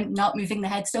imagine him not moving the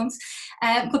headstones,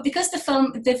 but because the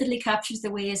film vividly captures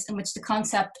the ways in which the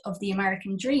concept of the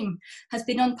American dream has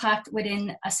been unpacked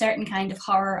within a certain kind of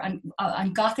horror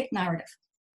and Gothic narrative.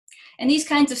 In these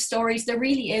kinds of stories, there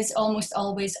really is almost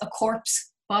always a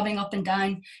corpse bobbing up and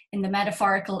down in the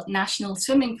metaphorical national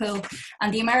swimming pool,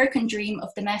 and the American dream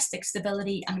of domestic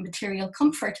stability and material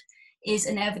comfort is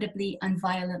inevitably and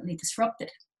violently disrupted.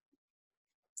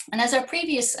 And as our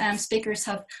previous speakers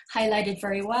have highlighted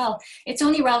very well, it's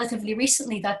only relatively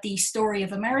recently that the story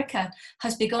of America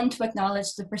has begun to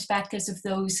acknowledge the perspectives of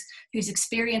those whose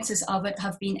experiences of it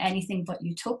have been anything but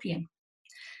utopian.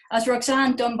 As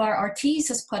Roxanne Dunbar Ortiz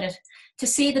has put it, to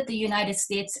say that the United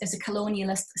States is a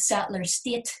colonialist settler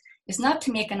state is not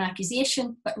to make an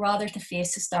accusation, but rather to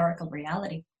face historical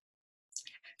reality.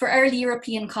 For early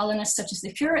European colonists such as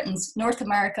the Puritans, North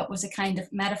America was a kind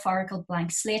of metaphorical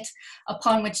blank slate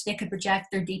upon which they could project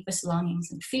their deepest longings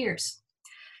and fears.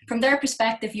 From their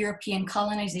perspective, European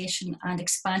colonization and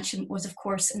expansion was, of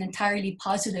course, an entirely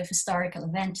positive historical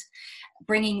event,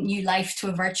 bringing new life to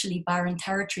a virtually barren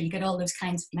territory. You get all those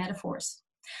kinds of metaphors.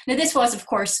 Now, this was, of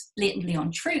course, blatantly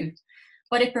untrue,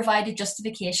 but it provided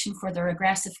justification for their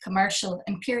aggressive commercial,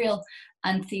 imperial,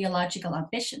 and theological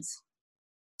ambitions.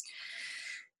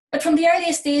 But from the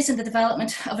earliest days in the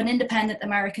development of an independent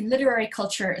American literary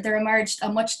culture, there emerged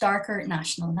a much darker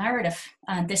national narrative.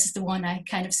 And this is the one I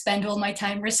kind of spend all my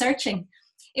time researching.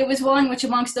 It was one which,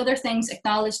 amongst other things,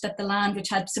 acknowledged that the land which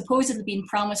had supposedly been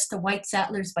promised to white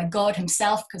settlers by God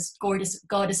himself, because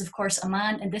God is of course a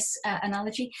man in this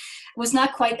analogy, was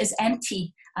not quite as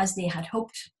empty as they had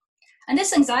hoped. And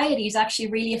this anxiety is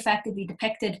actually really effectively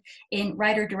depicted in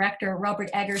writer-director Robert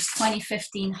Eggers'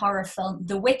 2015 horror film,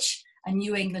 The Witch, A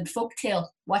New England Folktale.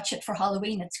 Watch it for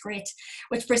Halloween, it's great,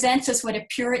 which presents us with a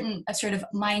Puritan, a sort of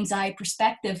mind's eye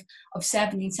perspective of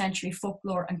 17th century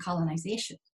folklore and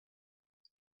colonization.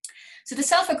 So the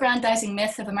self-aggrandizing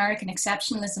myth of American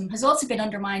exceptionalism has also been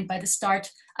undermined by the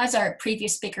start, as our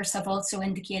previous speakers have also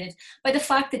indicated, by the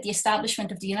fact that the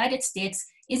establishment of the United States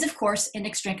is of course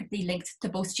inextricably linked to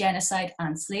both genocide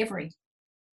and slavery.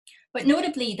 But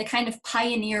notably, the kind of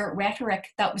pioneer rhetoric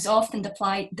that was often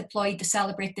deployed to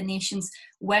celebrate the nation's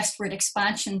westward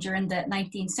expansion during the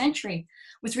 19th century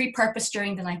was repurposed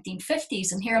during the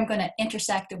 1950s. And here I'm going to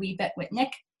intersect a wee bit with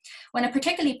Nick, when a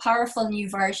particularly powerful new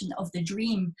version of the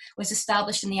dream was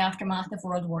established in the aftermath of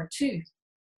World War II.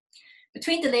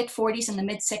 Between the late 40s and the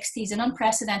mid-60s, an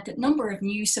unprecedented number of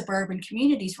new suburban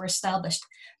communities were established,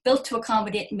 built to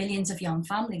accommodate millions of young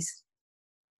families.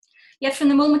 Yet from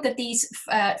the moment that these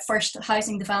first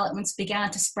housing developments began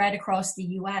to spread across the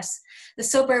US, the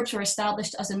suburbs were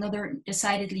established as another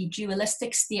decidedly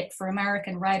dualistic state for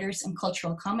American writers and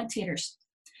cultural commentators.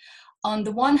 On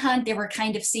the one hand, they were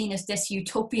kind of seen as this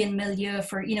utopian milieu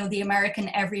for, you know, the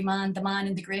American everyman, the man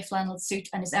in the grey flannel suit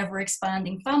and his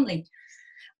ever-expanding family.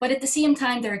 But at the same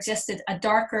time, there existed a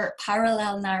darker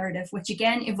parallel narrative, which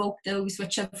again evoked those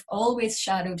which have always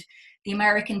shadowed the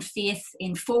American faith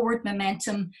in forward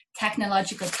momentum,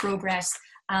 technological progress,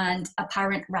 and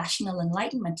apparent rational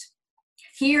enlightenment.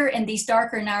 Here, in these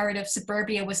darker narratives,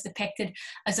 suburbia was depicted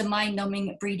as a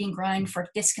mind-numbing breeding ground for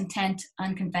discontent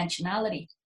and conventionality.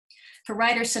 For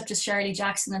writers such as Shirley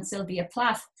Jackson and Sylvia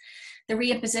Plath, the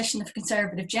reimposition of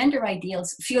conservative gender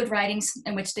ideals fueled writings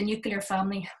in which the nuclear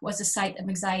family was a site of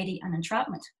anxiety and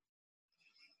entrapment.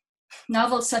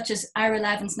 Novels such as Ira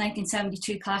Levin's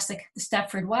 1972 classic, The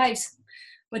Stepford Wives,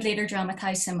 would later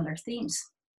dramatize similar themes.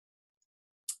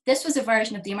 This was a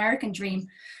version of the American dream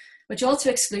which also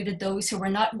excluded those who were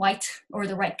not white or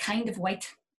the right kind of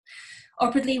white,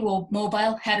 upwardly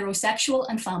mobile, heterosexual,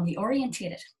 and family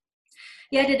orientated.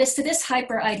 Yet it is to this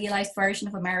hyper-idealized version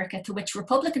of America to which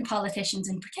Republican politicians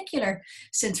in particular,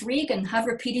 since Reagan, have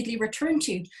repeatedly returned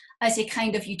to as a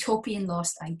kind of utopian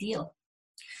lost ideal.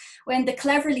 When the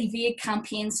cleverly vague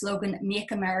campaign slogan,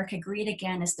 "Make America Great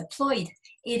Again," is deployed,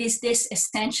 it is this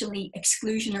essentially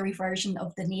exclusionary version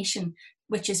of the nation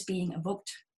which is being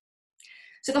evoked.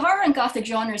 So the horror and Gothic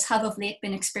genres have of late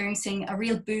been experiencing a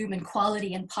real boom in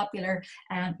quality and popular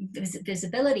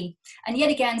visibility. And yet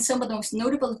again, some of the most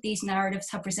notable of these narratives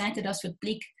have presented us with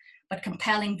bleak but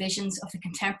compelling visions of the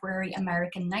contemporary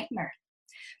American nightmare.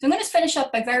 So I'm going to finish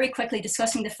up by very quickly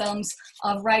discussing the films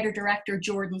of writer-director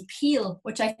Jordan Peele,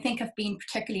 which I think have been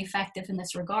particularly effective in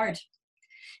this regard.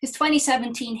 His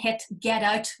 2017 hit Get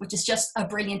Out, which is just a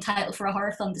brilliant title for a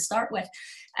horror film to start with,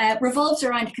 revolves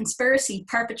around a conspiracy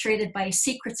perpetrated by a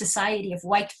secret society of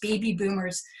white baby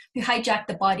boomers who hijacked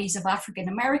the bodies of African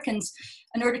Americans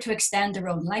in order to extend their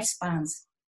own lifespans.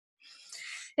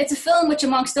 It's a film which,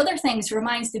 amongst other things,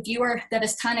 reminds the viewer that,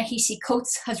 as Ta-Nehisi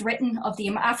Coates has written of the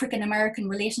African-American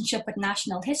relationship with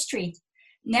national history,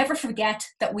 never forget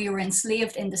that we were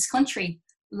enslaved in this country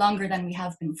longer than we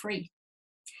have been free.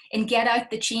 In Get Out,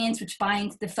 the chains which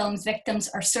bind the film's victims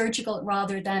are surgical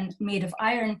rather than made of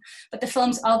iron, but the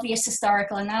film's obvious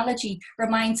historical analogy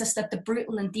reminds us that the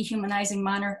brutal and dehumanizing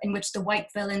manner in which the white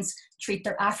villains treat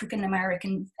their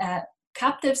African-American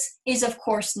captives is, of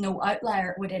course, no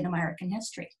outlier within American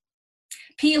history.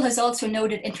 Peele has also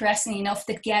noted, interestingly enough,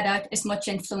 that Get Out is much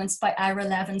influenced by Ira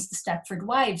Levin's The Stepford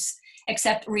Wives,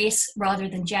 except race rather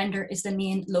than gender is the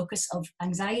main locus of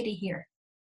anxiety here.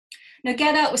 Now,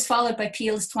 Get Out was followed by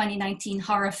Peele's 2019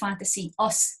 horror fantasy,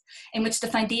 Us, in which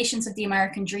the foundations of the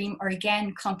American dream are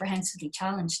again comprehensively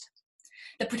challenged.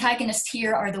 The protagonists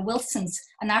here are the Wilsons,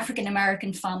 an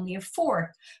African-American family of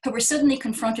 4, who were suddenly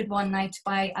confronted one night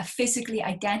by a physically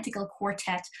identical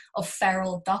quartet of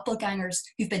feral doppelgangers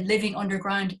who've been living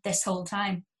underground this whole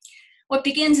time. What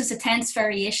begins as a tense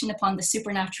variation upon the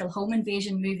supernatural home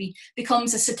invasion movie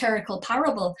becomes a satirical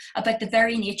parable about the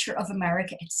very nature of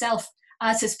America itself,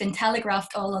 as has been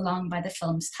telegraphed all along by the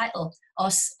film's title,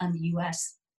 Us and the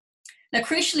US. Now,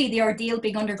 crucially, the ordeal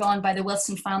being undergone by the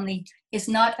Wilson family is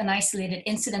not an isolated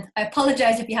incident. I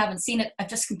apologize if you haven't seen it. I've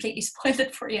just completely spoiled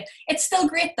it for you. It's still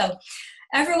great, though.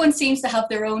 Everyone seems to have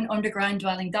their own underground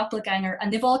dwelling doppelganger,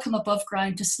 and they've all come above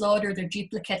ground to slaughter their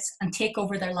duplicates and take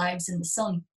over their lives in the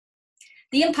sun.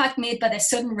 The impact made by the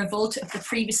sudden revolt of the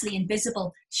previously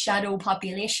invisible shadow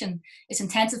population is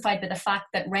intensified by the fact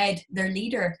that Red, their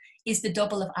leader, is the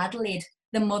double of Adelaide,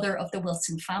 the mother of the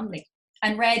Wilson family.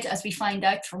 And Red, as we find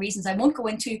out for reasons I won't go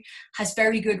into, has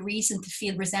very good reason to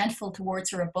feel resentful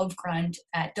towards her above ground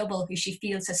double, who she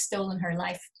feels has stolen her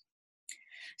life.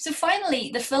 So finally,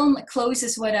 the film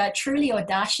closes with a truly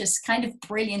audacious, kind of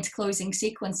brilliant closing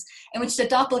sequence in which the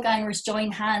doppelgangers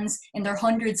join hands in their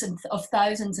hundreds of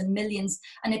thousands and millions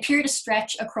and appear to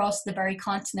stretch across the very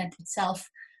continent itself,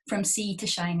 from sea to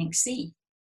shining sea.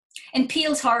 In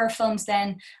Peele's horror films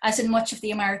then, as in much of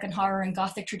the American horror and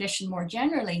Gothic tradition more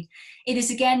generally, it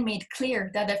is again made clear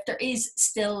that if there is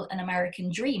still an American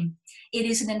dream, it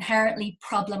is an inherently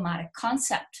problematic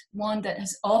concept, one that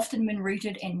has often been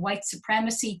rooted in white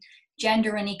supremacy,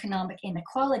 gender and economic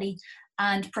inequality,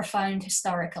 and profound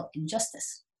historical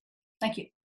injustice. Thank you.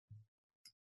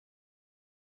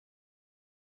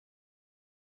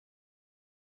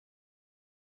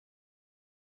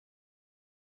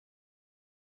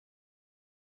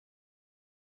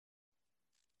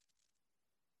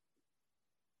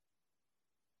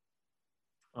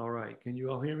 All right, can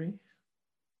you all hear me?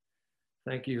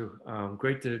 Thank you.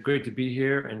 Great to be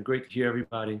here and great to hear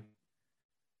everybody.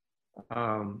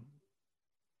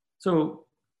 So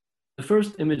the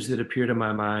first image that appeared in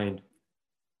my mind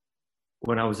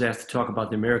when I was asked to talk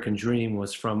about the American Dream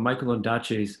was from Michael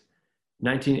Ondaatje's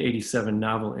 1987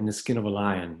 novel, In the Skin of a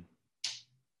Lion.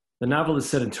 The novel is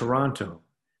set in Toronto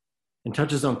and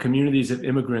touches on communities of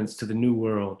immigrants to the New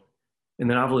World. And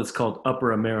the novel is called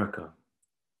Upper America.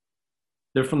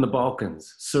 They're from the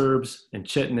Balkans, Serbs and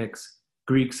Chetniks,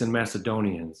 Greeks and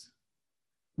Macedonians.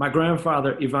 My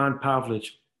grandfather, Ivan Pavlich,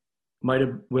 might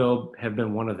well have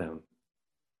been one of them.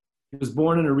 He was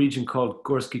born in a region called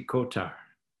Gorski Kotar,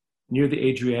 near the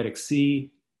Adriatic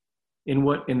Sea, in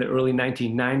what in the early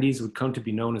 1990s would come to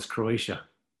be known as Croatia.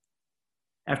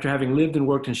 After having lived and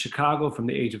worked in Chicago from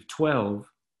the age of 12,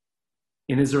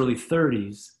 in his early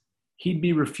 30s, he'd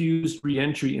be refused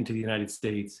re-entry into the United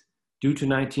States due to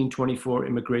 1924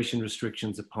 immigration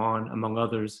restrictions upon, among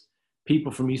others,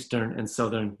 people from Eastern and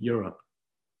Southern Europe.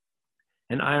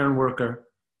 An iron worker,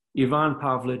 Ivan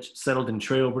Pavlich settled in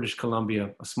Trail, British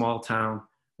Columbia, a small town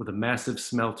with a massive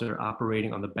smelter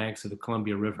operating on the banks of the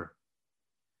Columbia River.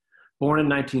 Born in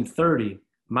 1930,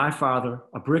 my father,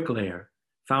 a bricklayer,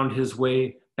 found his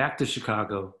way back to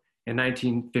Chicago in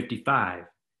 1955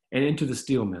 and into the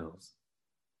steel mills.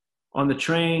 On the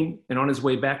train and on his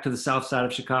way back to the south side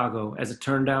of Chicago, as it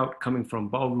turned out, coming from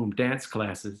ballroom dance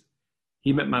classes,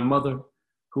 he met my mother,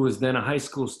 who was then a high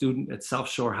school student at South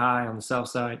Shore High on the south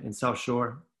side in South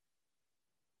Shore.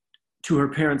 To her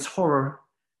parents' horror,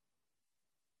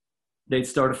 they'd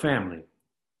start a family,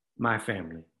 my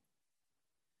family.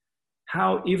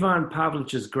 How Ivan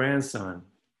Pavlich's grandson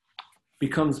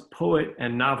becomes poet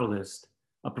and novelist,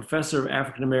 a professor of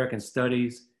African-American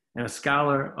studies, and a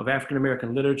scholar of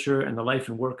African-American literature and the life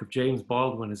and work of James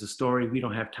Baldwin is a story we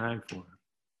don't have time for.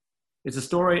 It's a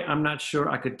story I'm not sure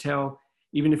I could tell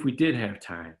even if we did have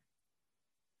time.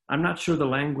 I'm not sure the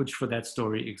language for that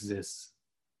story exists.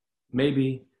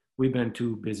 Maybe we've been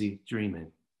too busy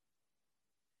dreaming.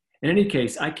 In any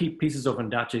case, I keep pieces of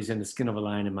Ondaatje's In the Skin of a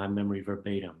Lion in my memory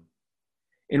verbatim.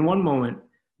 In one moment,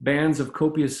 bands of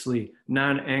copiously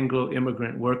non-Anglo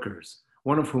immigrant workers,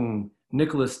 one of whom,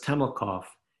 Nicholas Temelkov,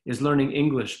 is learning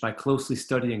English by closely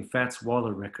studying Fats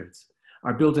Waller records,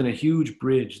 are building a huge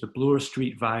bridge, the Bloor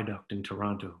Street Viaduct in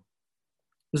Toronto.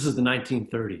 This is the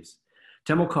 1930s.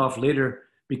 Temelkov later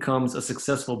becomes a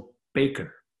successful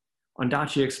baker.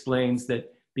 Ondaatje explains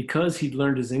that because he'd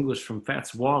learned his English from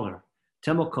Fats Waller,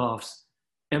 Temelkov's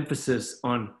emphasis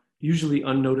on usually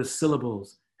unnoticed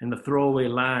syllables and the throwaway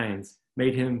lines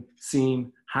made him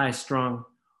seem high-strung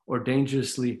or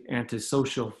dangerously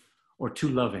antisocial or too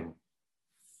loving.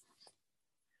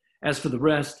 As for the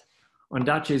rest,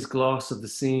 Ondaatje's gloss of the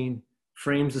scene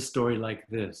frames a story like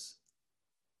this.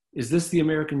 Is this the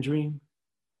American dream?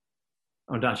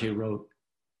 Ondaatje wrote,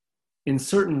 in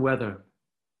certain weather,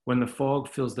 when the fog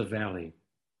fills the valley,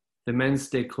 the men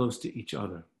stay close to each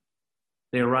other.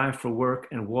 They arrive for work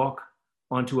and walk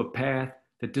onto a path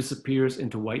that disappears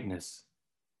into whiteness.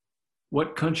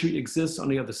 What country exists on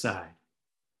the other side?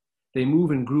 They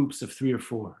move in groups of 3 or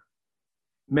 4.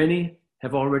 Many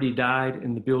have already died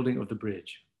in the building of the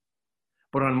bridge.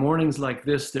 But on mornings like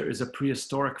this, there is a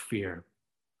prehistoric fear,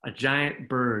 a giant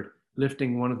bird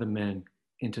lifting one of the men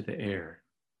into the air.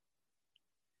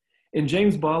 In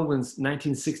James Baldwin's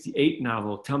 1968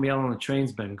 novel, Tell Me How Long the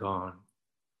Train's Been Gone,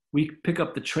 we pick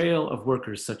up the trail of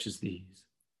workers such as these.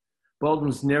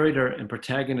 Baldwin's narrator and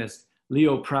protagonist,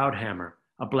 Leo Proudhammer,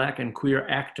 a Black and queer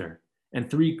actor, and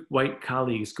 3 white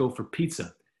colleagues go for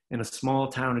pizza in a small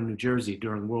town in New Jersey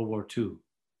during World War II.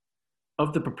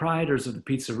 Of the proprietors of the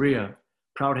pizzeria,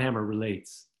 Proudhammer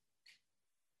relates,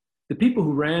 the people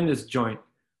who ran this joint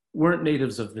weren't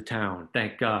natives of the town,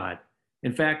 thank God.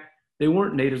 In fact, they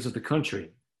weren't natives of the country.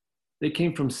 They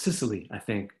came from Sicily, I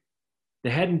think.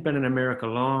 They hadn't been in America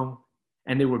long,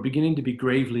 and they were beginning to be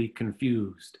gravely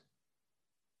confused.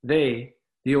 They,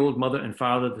 the old mother and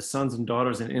father, the sons and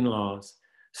daughters and in-laws,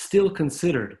 still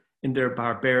considered in their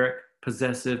barbaric,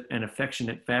 possessive, and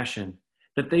affectionate fashion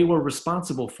that they were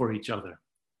responsible for each other,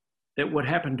 that what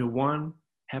happened to one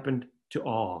happened to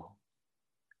all.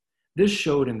 This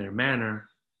showed in their manner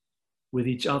with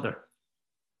each other,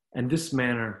 and this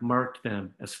manner marked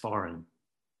them as foreign.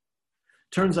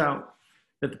 Turns out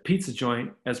that the pizza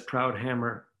joint, as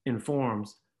Proudhammer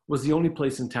informs, was the only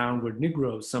place in town where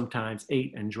Negroes sometimes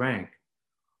ate and drank.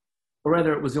 Or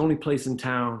rather, it was the only place in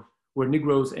town where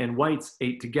Negroes and whites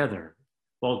ate together.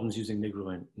 Baldwin's using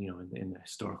Negro in the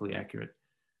historically accurate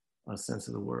sense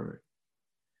of the word.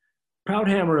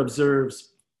 Proudhammer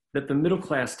observes that the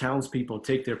middle-class townspeople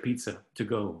take their pizza to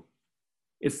go.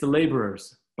 It's the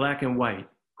laborers, Black and white,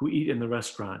 who eat in the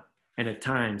restaurant and at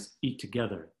times eat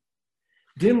together.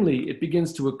 Dimly, it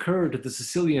begins to occur to the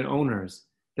Sicilian owners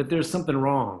that there's something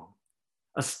wrong,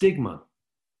 a stigma,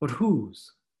 but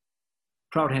whose?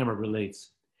 Proudhammer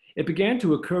relates, it began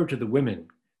to occur to the women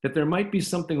that there might be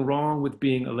something wrong with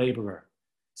being a laborer,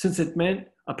 since it meant,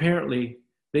 apparently,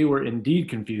 they were indeed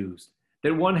confused,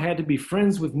 that one had to be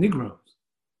friends with Negroes.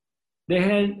 They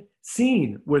had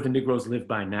seen where the Negroes lived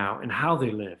by now and how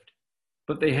they lived,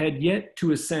 but they had yet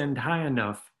to ascend high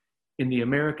enough in the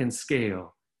American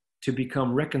scale to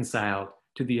become reconciled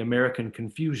to the American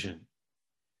confusion.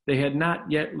 They had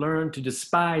not yet learned to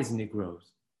despise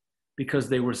Negroes because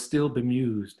they were still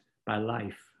bemused by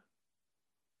life.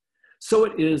 So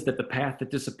it is that the path that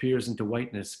disappears into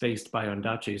whiteness faced by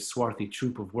Ondaatje's swarthy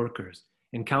troop of workers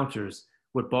encounters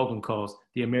what Baldwin calls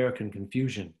the American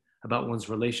confusion about one's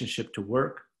relationship to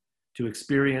work, to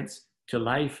experience, to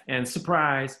life, and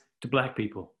surprise, to Black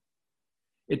people.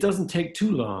 It doesn't take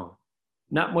too long,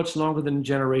 not much longer than a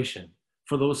generation,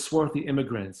 for those swarthy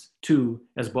immigrants to,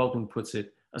 as Baldwin puts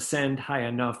it, ascend high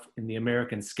enough in the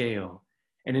American scale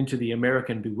and into the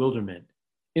American bewilderment,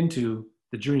 into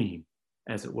the dream,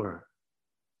 as it were.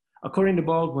 According to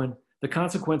Baldwin, the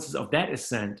consequences of that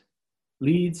ascent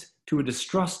leads to a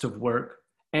distrust of work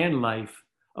and life,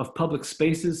 of public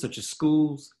spaces such as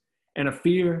schools, and a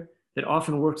fear that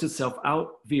often works itself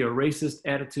out via racist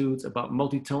attitudes about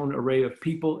multi-tone array of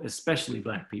people, especially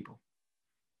Black people.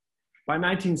 By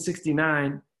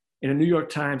 1969, in a New York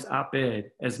Times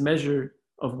op-ed, as measure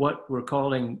of what we're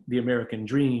calling the American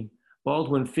dream,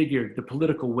 Baldwin figured the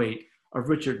political weight of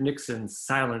Richard Nixon's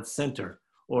silent center,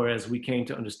 or as we came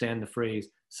to understand the phrase,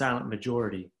 silent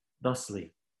majority.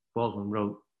 Thusly, Baldwin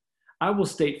wrote, I will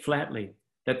state flatly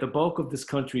that the bulk of this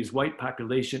country's white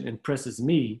population impresses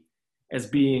me as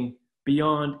being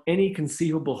beyond any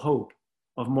conceivable hope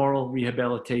of moral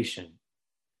rehabilitation.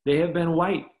 They have been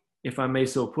white, if I may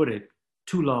so put it,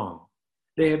 too long.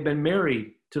 They have been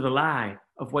married to the lie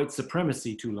of white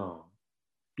supremacy too long.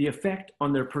 the effect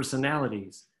on their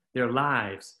personalities, their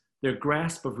lives, their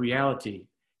grasp of reality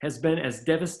has been as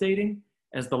devastating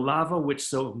as the lava which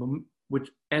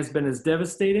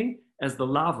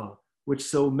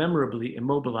so memorably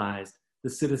immobilized the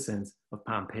citizens of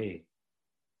Pompeii.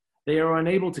 They are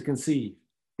unable to conceive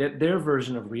that their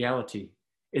version of reality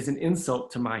is an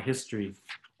insult to my history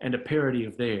and a parody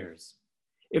of theirs.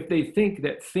 If they think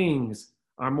that things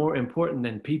are more important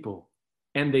than people,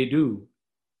 and they do,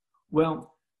 well,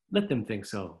 let them think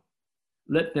so.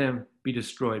 Let them be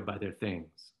destroyed by their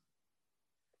things.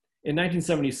 In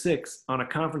 1976, on a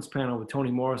conference panel with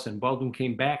Toni Morrison, Baldwin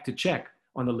came back to check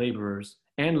on the laborers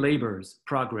and labor's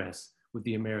progress with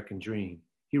the American dream.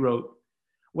 He wrote,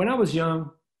 "When I was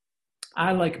young,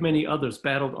 I, like many others,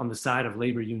 battled on the side of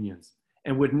labor unions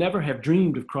and would never have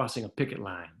dreamed of crossing a picket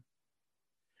line.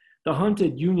 The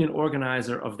hunted union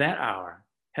organizer of that hour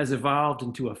has evolved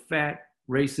into a fat,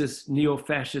 racist,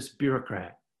 neo-fascist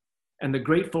bureaucrat, and the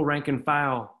grateful rank and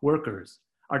file workers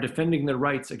are defending their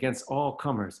rights against all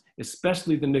comers,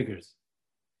 especially the niggers,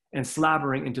 and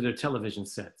slobbering into their television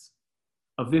sets,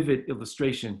 a vivid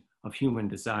illustration of human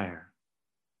desire."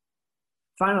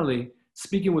 Finally,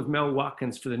 speaking with Mel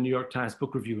Watkins for the New York Times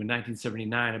Book Review in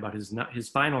 1979 about his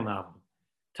final novel,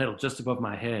 titled Just Above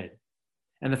My Head,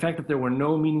 and the fact that there were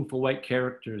no meaningful white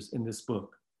characters in this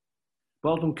book,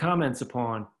 Baldwin comments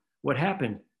upon what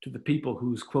happened to the people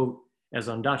whose, quote, as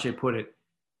Ondaatje put it,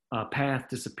 path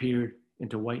disappeared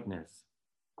into whiteness.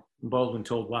 And Baldwin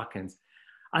told Watkins,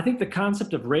 "I think the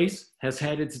concept of race has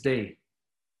had its day.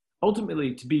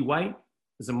 Ultimately, to be white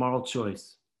is a moral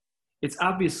choice. It's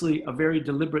obviously a very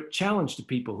deliberate challenge to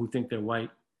people who think they're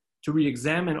white to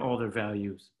re-examine all their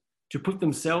values, to put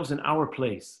themselves in our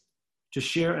place, to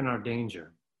share in our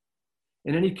danger.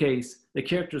 In any case, the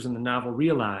characters in the novel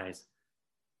realize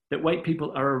that white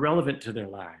people are irrelevant to their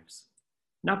lives,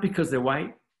 not because they're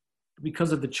white, but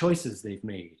because of the choices they've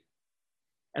made.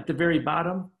 At the very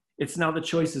bottom, it's now the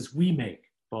choices we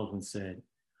make," Baldwin said.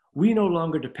 "We no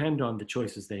longer depend on the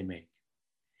choices they make.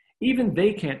 Even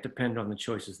they can't depend on the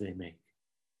choices they make.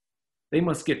 They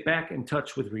must get back in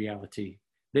touch with reality.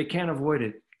 They can't avoid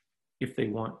it if they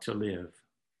want to live."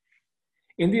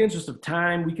 In the interest of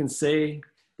time, we can say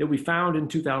that we found in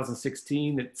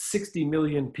 2016 that 60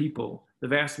 million people, the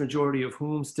vast majority of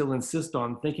whom still insist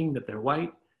on thinking that they're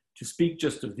white, to speak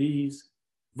just of these,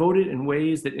 voted in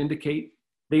ways that indicate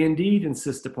they indeed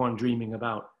insist upon dreaming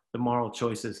about the moral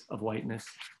choices of whiteness.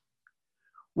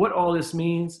 What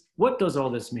does all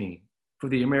this mean for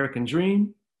the American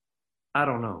dream? I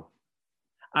don't know.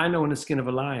 I know In the Skin of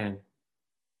a Lion,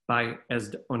 by,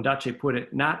 as Ondaatje put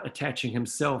it, not attaching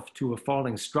himself to a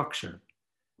falling structure,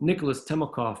 Nicholas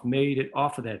Temelkov made it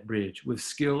off of that bridge with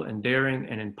skill and daring,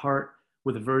 and in part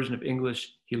with a version of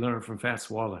English he learned from Fats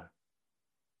Waller.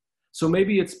 So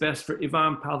maybe it's best for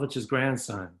Ivan Pavlich's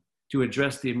grandson to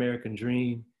address the American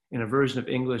dream in a version of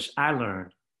English I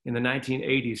learned in the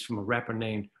 1980s from a rapper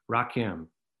named Rakim.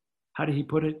 How did he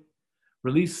put it?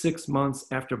 Released 6 months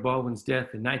after Baldwin's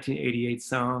death in 1988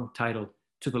 song titled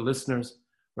To the Listeners,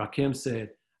 Rakim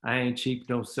said, "I ain't cheap,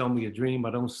 don't sell me a dream,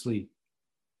 I don't sleep."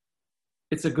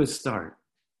 It's a good start.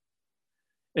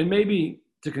 And maybe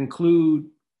to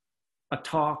conclude a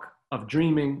talk of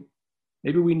dreaming,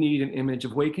 maybe we need an image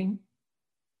of waking.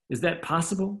 Is that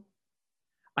possible?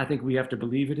 I think we have to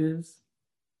believe it is.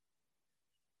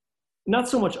 Not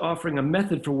so much offering a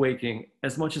method for waking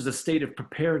as much as a state of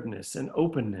preparedness and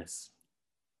openness.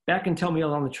 Back in Tell Me How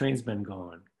Long the Train's Been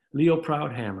Gone, Leo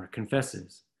Proudhammer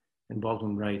confesses, and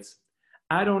Baldwin writes,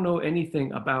 "I don't know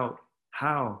anything about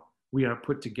how we are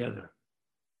put together,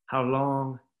 how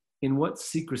long, in what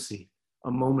secrecy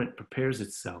a moment prepares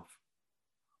itself,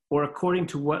 or according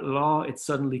to what law it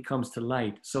suddenly comes to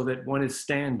light so that one is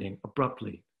standing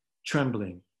abruptly,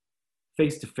 trembling,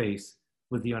 face to face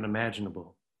with the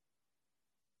unimaginable.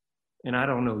 And I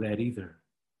don't know that either.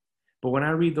 But when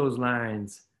I read those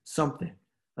lines, something,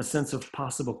 a sense of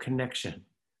possible connection,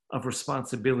 of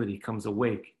responsibility comes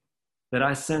awake, that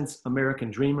I sense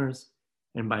American dreamers,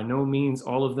 and by no means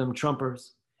all of them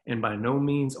Trumpers, and by no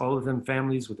means all of them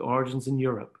families with origins in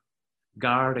Europe,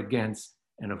 guard against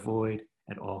and avoid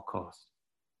at all costs."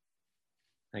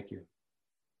 Thank you.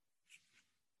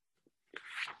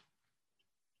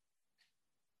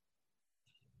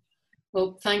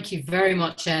 Well, thank you very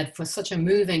much, Ed, for such a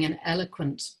moving and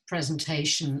eloquent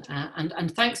presentation.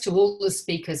 And thanks to all the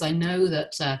speakers. I know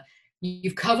that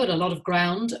you've covered a lot of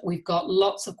ground. We've got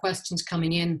lots of questions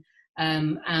coming in,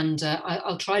 and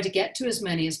I'll try to get to as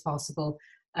many as possible,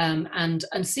 and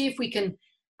see if we can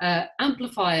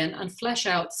amplify and flesh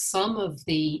out some of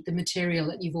the material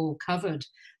that you've all covered.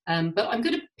 But I'm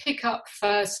going to pick up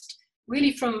first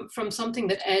really from something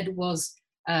that Ed was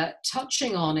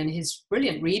touching on in his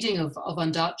brilliant reading of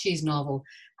Ondaatje's novel.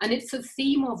 And it's the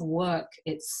theme of work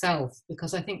itself,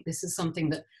 because I think this is something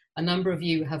that a number of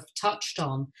you have touched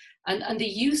on, and the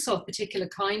use of particular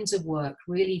kinds of work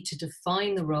really to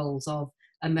define the roles of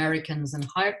Americans and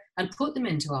put them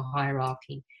into a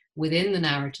hierarchy within the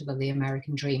narrative of the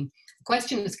American dream. A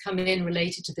question has come in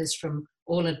related to this from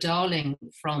Ola Darling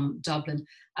from Dublin,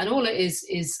 and Ola is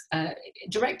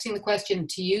directing the question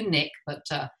to you, Nick, but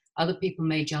other people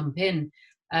may jump in.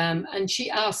 And she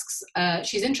asks,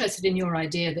 she's interested in your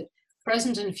idea that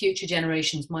present and future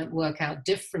generations might work out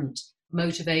different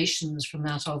motivations from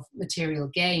that of material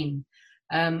gain.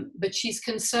 But she's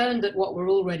concerned that what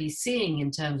we're already seeing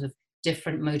in terms of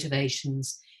different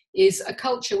motivations is a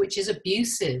culture which is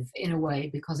abusive in a way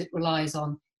because it relies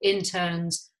on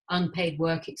interns, unpaid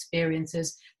work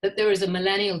experiences, that there is a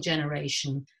millennial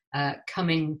generation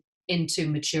coming into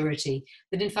maturity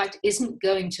that in fact isn't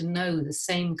going to know the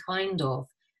same kind of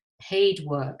paid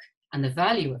work and the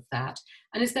value of that,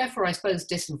 and is therefore, I suppose,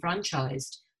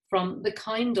 disenfranchised from the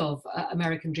kind of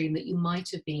American dream that you might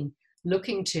have been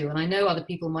looking to. And I know other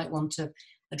people might want to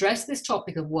address this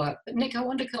topic of work, but Nick, I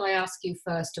wonder, could I ask you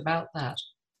first about that?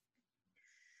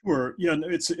 Sure. Yeah, no,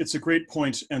 it's a great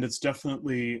point, and it's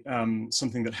definitely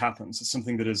something that happens. It's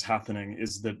something that is happening,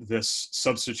 is that this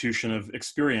substitution of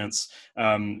experience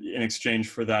in exchange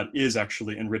for that is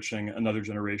actually enriching another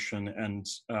generation.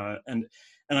 And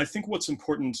I think what's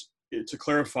important to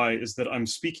clarify is that I'm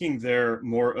speaking there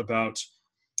more about,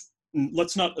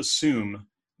 let's not assume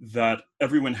that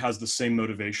everyone has the same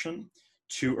motivation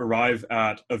to arrive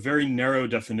at a very narrow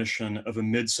definition of a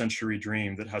mid-century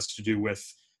dream that has to do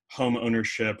with home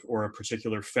ownership or a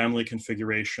particular family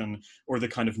configuration or the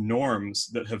kind of norms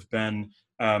that have been,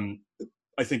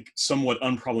 I think, somewhat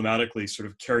unproblematically sort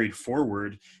of carried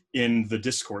forward in the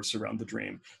discourse around the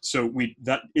dream. So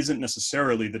that isn't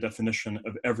necessarily the definition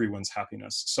of everyone's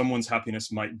happiness. Someone's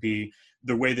happiness might be,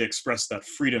 the way they express that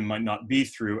freedom might not be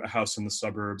through a house in the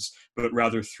suburbs, but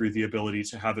rather through the ability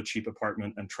to have a cheap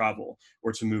apartment and travel,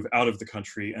 or to move out of the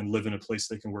country and live in a place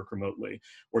they can work remotely,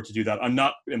 or to do that. I'm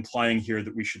not implying here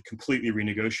that we should completely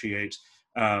renegotiate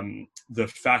the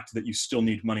fact that you still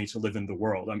need money to live in the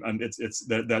world.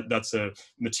 That's a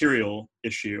material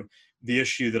issue. The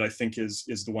issue that I think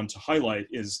is the one to highlight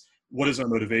is, what is our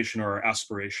motivation or our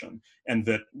aspiration? And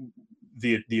that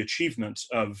the achievement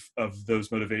of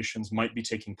those motivations might be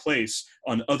taking place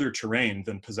on other terrain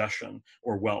than possession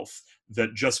or wealth.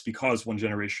 That just because one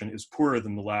generation is poorer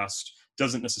than the last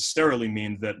doesn't necessarily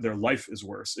mean that their life is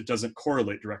worse. It doesn't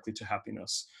correlate directly to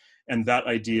happiness. And that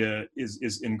idea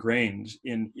is ingrained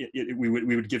in it. We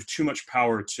would give too much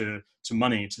power to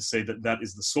money to say that that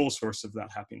is the sole source of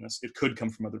that happiness. It could come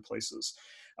from other places.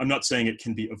 I'm not saying it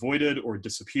can be avoided or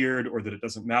disappeared or that it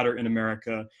doesn't matter in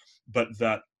America, but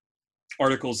that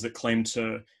articles that claim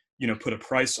to, put a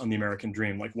price on the American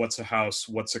dream, like what's a house,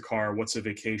 what's a car, what's a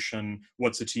vacation,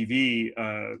 what's a TV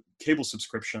cable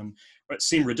subscription,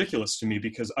 seem ridiculous to me,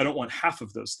 because I don't want half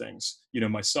of those things,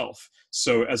 myself.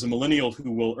 So as a millennial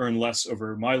who will earn less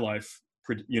over my life,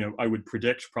 I would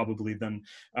predict probably than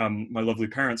my lovely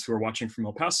parents who are watching from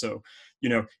El Paso,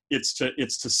 it's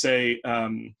to say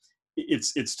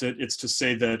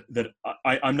that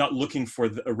I'm not looking for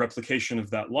a replication of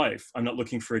that life. I'm not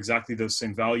looking for exactly those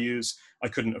same values. I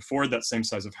couldn't afford that same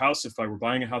size of house if I were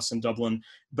buying a house in Dublin,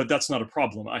 but that's not a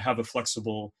problem. I have a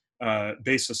flexible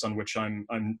basis on which I'm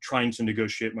trying to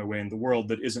negotiate my way in the world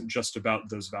that isn't just about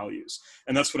those values.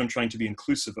 And that's what I'm trying to be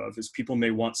inclusive of, is people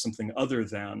may want something other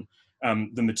than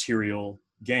the material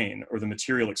gain or the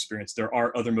material experience. There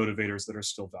are other motivators that are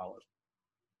still valid.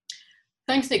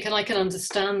 Thanks, Nick, and I can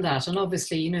understand that. And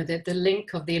obviously, the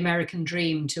link of the American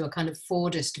dream to a kind of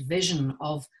Fordist vision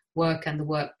of work and the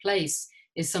workplace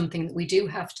is something that we do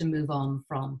have to move on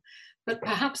from. But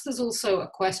perhaps there's also a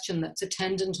question that's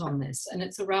attendant on this, and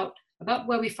it's about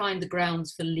where we find the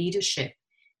grounds for leadership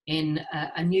in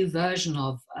a new version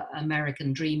of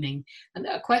American dreaming. And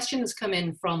a question has come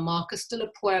in from Marcus de la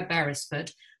Poire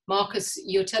Beresford. Marcus,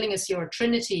 you're telling us you're a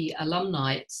Trinity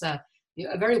alumni. It's a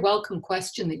very welcome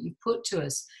question that you put to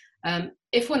us.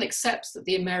 If one accepts that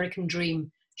the American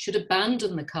dream should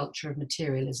abandon the culture of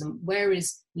materialism, where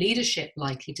is leadership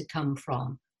likely to come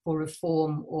from for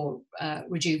reform or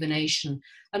rejuvenation?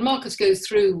 And Marcus goes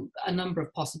through a number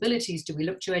of possibilities. Do we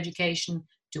look to education?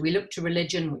 Do we look to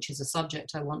religion, which is a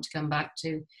subject I want to come back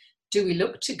to? Do we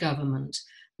look to government?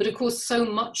 But of course, so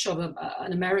much of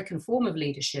an American form of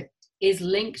leadership is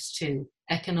linked to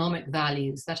economic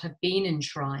values that have been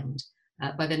enshrined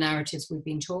by the narratives we've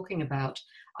been talking about.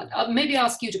 I'll maybe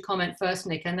ask you to comment first,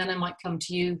 Nick, and then I might come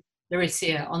to you,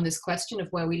 Larissa, on this question of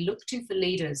where we look to for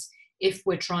leaders if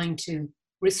we're trying to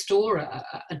restore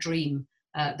a dream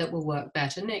that will work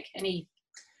better. Nick, any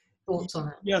thoughts on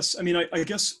that? Yes, I mean, I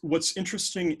guess what's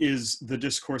interesting is the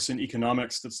discourse in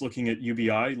economics that's looking at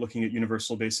UBI, looking at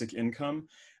universal basic income,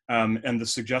 and the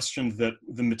suggestion that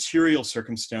the material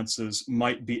circumstances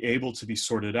might be able to be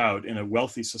sorted out in a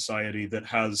wealthy society that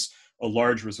has a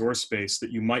large resource base,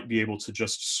 that you might be able to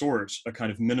just sort a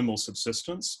kind of minimal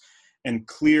subsistence and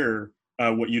clear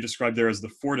what you described there as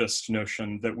the Fordist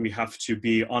notion that we have to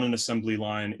be on an assembly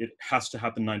line. It has to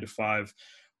happen 9 to 5.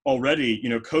 Already, you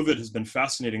know, COVID has been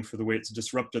fascinating for the way it's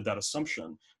disrupted that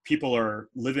assumption. People are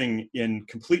living in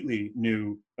completely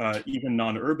new, even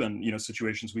non-urban, you know,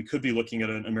 situations. We could be looking at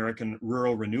an American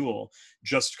rural renewal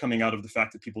just coming out of the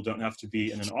fact that people don't have to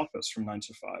be in an office from 9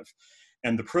 to 5.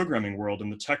 And the programming world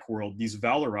and the tech world, these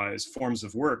valorize forms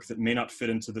of work that may not fit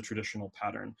into the traditional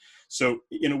pattern. So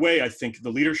in a way, I think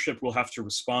the leadership will have to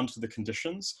respond to the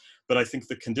conditions, but I think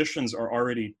the conditions are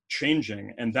already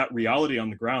changing, and that reality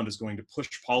on the ground is going to push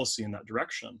policy in that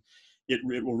direction. It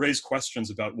will raise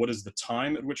questions about what is the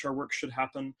time at which our work should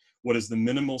happen, what is the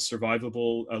minimal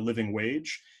survivable living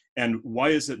wage, and why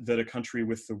is it that a country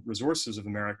with the resources of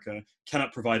America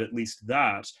cannot provide at least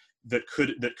that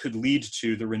could lead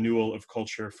to the renewal of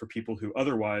culture for people who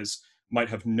otherwise might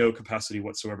have no capacity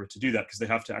whatsoever to do that, because they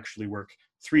have to actually work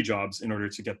 3 jobs in order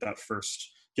to get that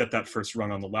first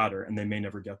rung on the ladder, and they may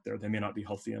never get there. They may not be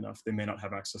healthy enough. They may not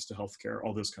have access to healthcare,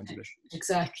 all those kinds of issues.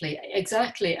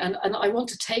 Exactly. And I want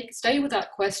to stay with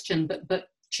that question, but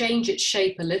change its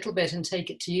shape a little bit and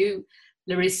take it to you,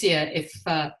 Larissa,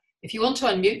 if you want to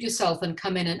unmute yourself and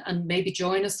come in and maybe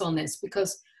join us on this,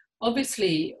 because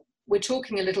obviously we're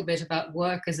talking a little bit about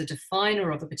work as a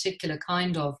definer of a particular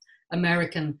kind of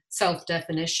American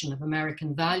self-definition of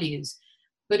American values.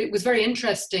 But it was very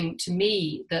interesting to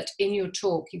me that in your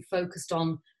talk, you focused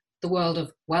on the world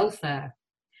of welfare,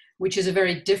 which is a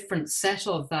very different set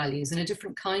of values and a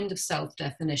different kind of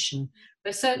self-definition.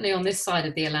 But certainly on this side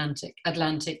of the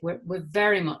Atlantic, we're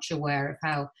very much aware of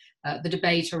how the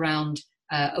debate around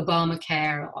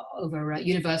Obamacare, over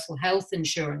universal health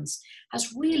insurance,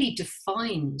 has really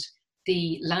defined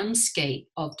the landscape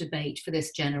of debate for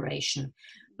this generation.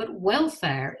 But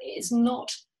welfare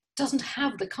doesn't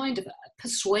have the kind of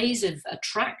persuasive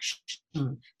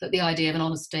attraction that the idea of an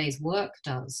honest day's work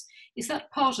does. Is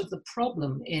that part of the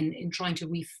problem in trying to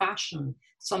refashion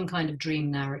some kind of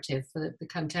dream narrative for the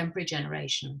contemporary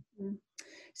generation?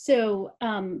 So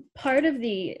part of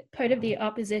the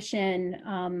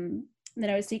opposition that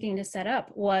I was seeking to set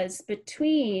up was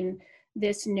between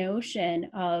this notion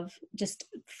of just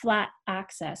flat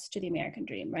access to the American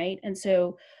dream, right? And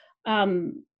so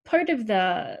part of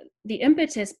the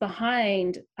impetus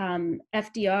behind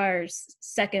FDR's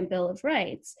second Bill of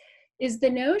Rights is the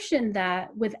notion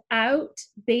that without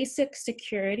basic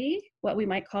security, what we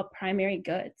might call primary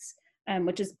goods,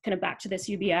 which is kind of back to this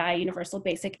UBI, universal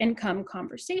basic income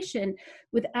conversation,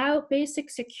 without basic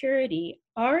security,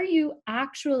 are you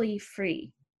actually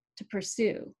free to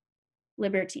pursue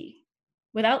liberty?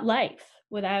 Without life,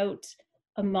 without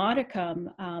a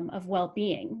modicum of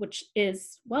well-being, which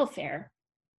is welfare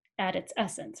at its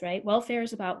essence, right? Welfare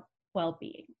is about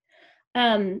well-being.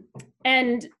 And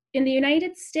in the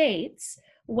United States,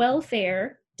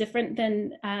 welfare, different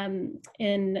than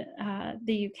in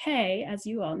the UK, as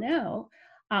you all know,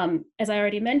 as I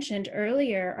already mentioned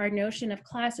earlier, our notion of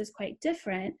class is quite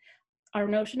different. Our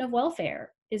notion of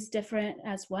welfare is different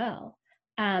as well.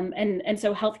 And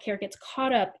so healthcare gets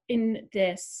caught up in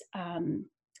this,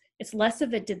 it's less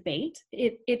of a debate.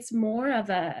 It's more of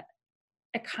a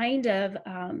kind of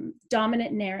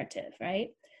dominant narrative, right?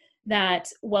 That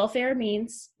welfare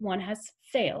means one has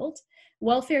failed.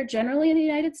 Welfare generally in the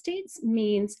United States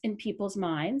means, in people's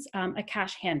minds, a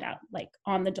cash handout, like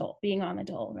on the dole, being on the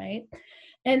dole, right?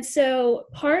 And so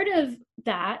part of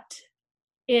that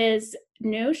is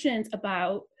notions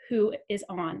about who is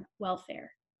on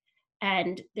welfare.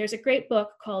 And there's a great book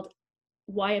called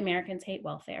Why Americans Hate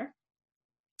Welfare.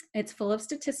 It's full of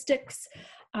statistics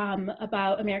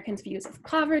about Americans' views of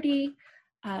poverty,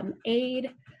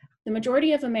 aid. The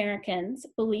majority of Americans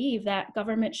believe that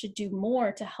government should do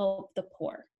more to help the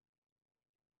poor.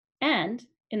 And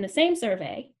in the same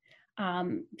survey,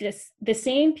 the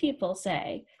same people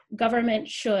say government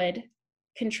should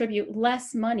contribute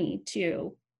less money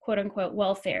to quote unquote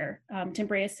welfare,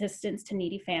 temporary assistance to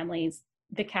needy families,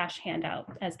 the cash handout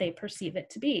as they perceive it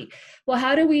to be. Well,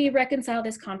 how do we reconcile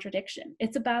this contradiction?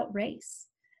 It's about race.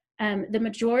 The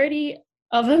majority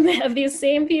of these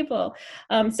same people,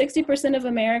 60% of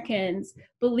Americans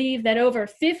believe that over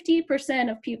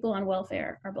 50% of people on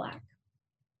welfare are Black.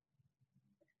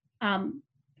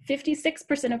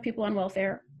 56% of people on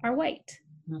welfare are white.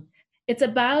 It's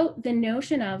about the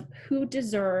notion of who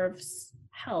deserves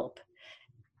help.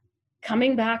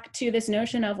 Coming back to this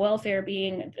notion of welfare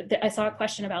being, I saw a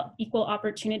question about equal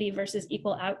opportunity versus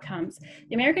equal outcomes.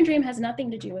 The American dream has nothing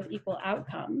to do with equal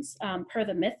outcomes per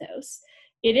the mythos.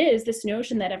 It is this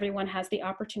notion that everyone has the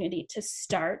opportunity to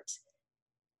start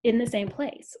in the same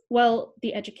place. Well,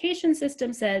 the education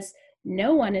system says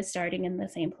no one is starting in the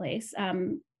same place.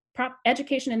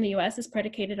 Education in the US is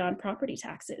predicated on property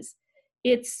taxes.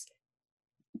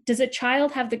 Does a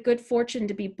child have the good fortune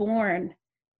to be born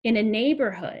in a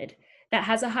neighborhood that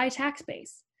has a high tax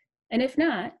base? And if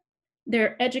not,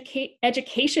 their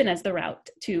education as the route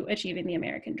to achieving the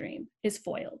American dream is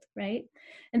foiled, right?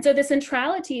 And so the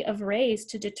centrality of race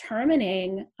to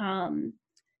determining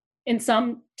to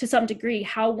some degree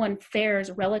how one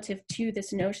fares relative to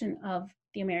this notion of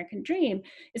the American dream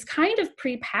is kind of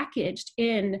prepackaged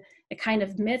in a kind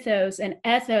of mythos and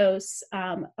ethos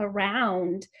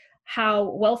around how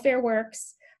welfare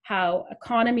works, how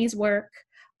economies work,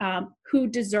 who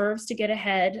deserves to get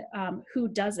ahead, who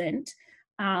doesn't,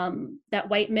 that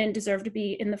white men deserve to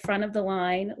be in the front of the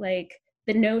line, like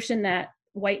the notion that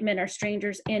white men are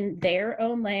strangers in their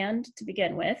own land to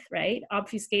begin with, right,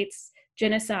 obfuscates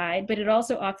genocide, but it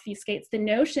also obfuscates the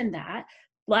notion that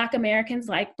Black Americans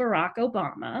like Barack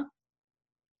Obama,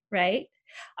 right,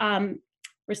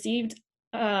 received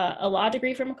a law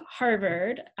degree from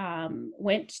Harvard,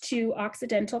 went to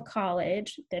Occidental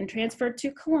College, then transferred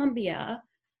to Columbia,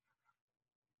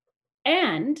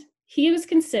 and he was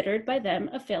considered by them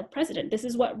a failed president. This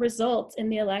is what results in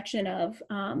the election of,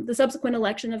 the subsequent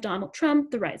election of Donald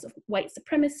Trump, the rise of white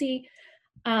supremacy.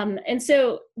 And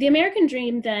so the American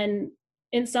dream then,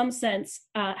 in some sense,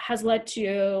 has led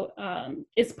to,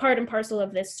 is part and parcel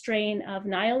of this strain of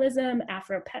nihilism,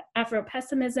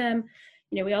 Afro-pessimism.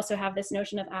 You know, we also have this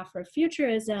notion of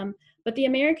Afrofuturism, but the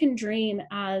American dream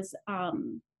as a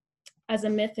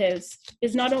mythos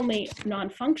is not only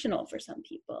non-functional for some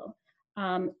people,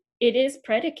 it is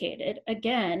predicated,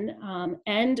 again,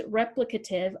 and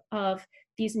replicative of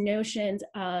these notions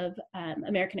of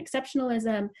American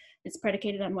exceptionalism. It's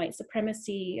predicated on white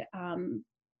supremacy.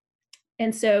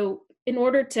 And so in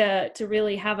order to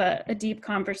really have a deep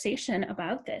conversation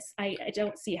about this, I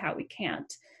don't see how we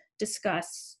can't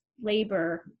discuss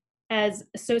labor as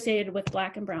associated with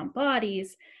Black and brown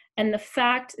bodies, and the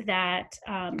fact that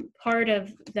part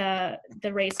of the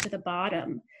race to the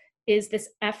bottom is this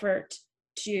effort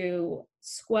to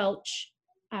squelch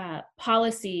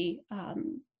policy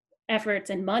efforts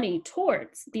and money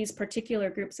towards these particular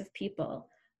groups of people.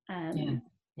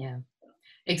 Yeah,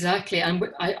 exactly. And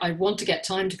I want to get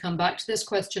time to come back to this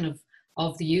question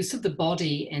of the use of the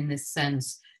body in this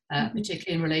sense,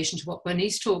 particularly in relation to what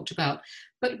Bernice talked about.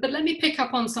 But let me pick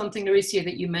up on something, Laricia,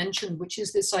 that you mentioned, which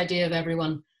is this idea of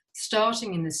everyone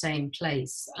starting in the same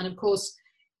place. And of course,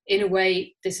 in a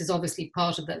way, this is obviously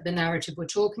part of the narrative we're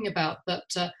talking about. But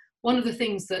one of the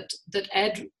things that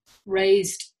Ed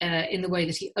raised in the way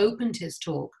that he opened his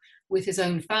talk with his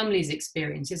own family's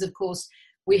experience is, of course,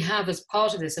 we have as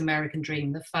part of this American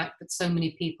dream the fact that so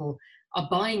many people are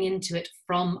buying into it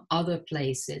from other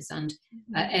places. And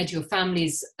Ed, your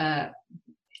family's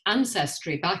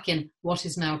ancestry back in what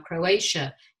is now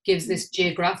Croatia gives this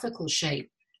geographical shape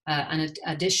and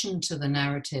addition to the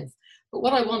narrative. But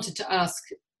what I wanted to ask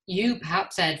you,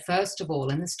 perhaps Ed, first of all,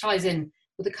 and this ties in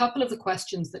with a couple of the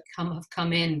questions that have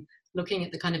come in looking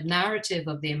at the kind of narrative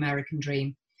of the American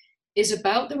dream, is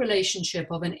about the relationship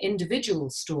of an individual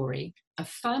story, a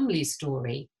family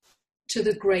story, to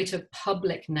the greater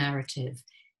public narrative.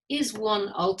 Is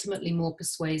one ultimately more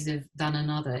persuasive than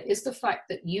another? Is the fact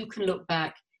that you can look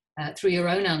back through your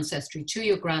own ancestry to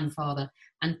your grandfather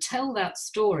and tell that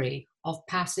story of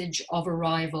passage, of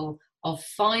arrival, of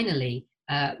finally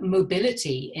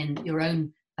mobility in your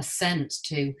own ascent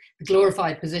to the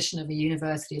glorified position of a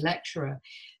university lecturer,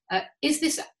 is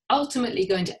this ultimately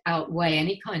going to outweigh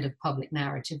any kind of public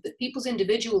narrative, that people's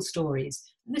individual stories,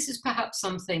 and this is perhaps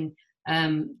something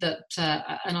that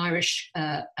an Irish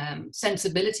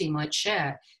sensibility might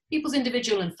share, people's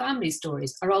individual and family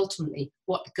stories are ultimately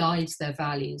what guides their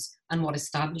values and what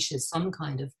establishes some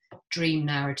kind of dream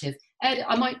narrative. Ed,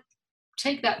 I might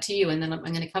take that to you, and then I'm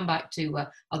going to come back to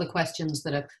other questions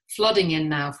that are flooding in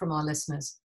now from our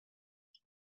listeners.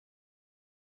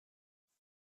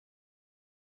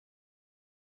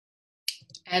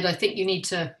 Ed, I think you need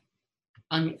to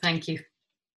thank you.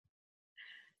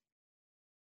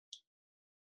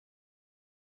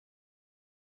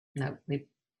 No, Can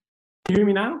you hear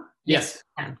me now? Yes.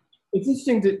 It's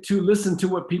interesting to listen to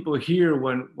what people hear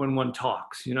when one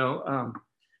talks, you know,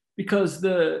 because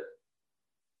the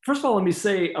first of all, let me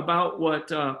say about what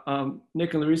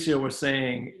Nick and Lauricia were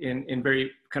saying in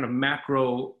very kind of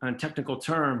macro and technical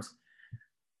terms.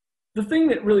 The thing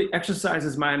that really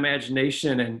exercises my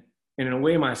imagination and in a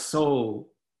way my soul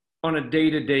on a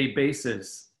day-to-day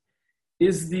basis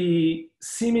is the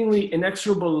seemingly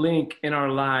inexorable link in our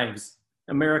lives,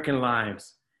 American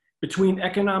lives, between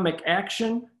economic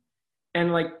action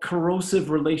and like corrosive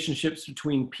relationships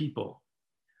between people.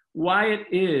 Why it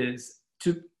is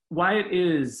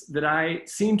that I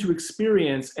seem to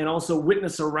experience and also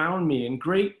witness around me in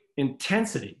great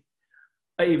intensity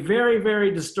a very,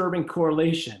 very disturbing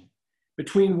correlation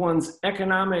between one's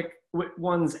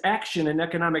action in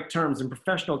economic terms and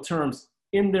professional terms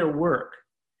in their work,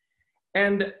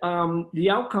 and the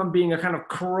outcome being a kind of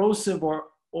corrosive a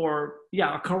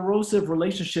corrosive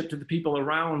relationship to the people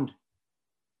around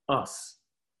us.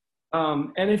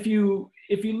 And if you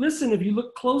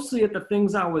look closely at the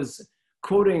things I was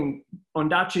quoting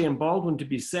Ondaatje and Baldwin to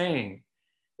be saying,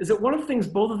 is that one of the things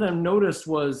both of them noticed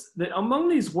was that among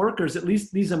these workers, at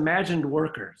least these imagined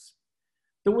workers,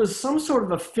 there was some sort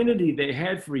of affinity they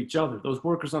had for each other, those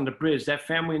workers on the bridge, that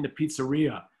family in the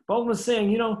pizzeria. Baldwin was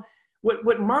saying,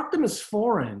 what marked them as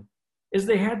foreign is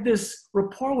they had this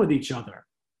rapport with each other.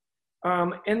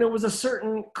 And there was a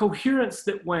certain coherence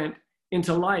that went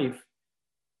into life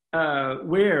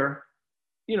where,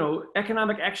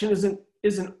 economic action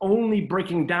isn't only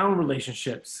breaking down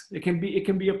relationships. It can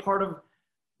be a part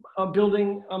of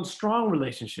building strong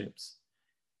relationships.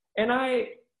 And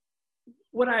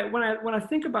when I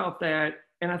think about that,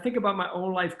 and I think about my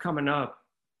own life coming up,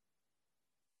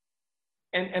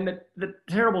 and the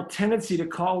terrible tendency to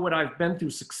call what I've been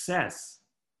through success,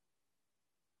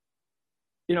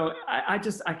 I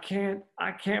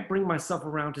can't bring myself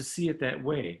around to see it that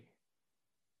way.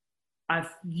 I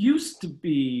used to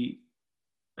be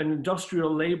an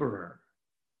industrial laborer,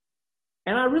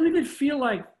 and I really did feel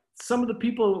like some of the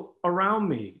people around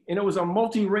me, and it was a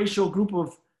multiracial group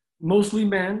of mostly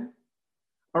men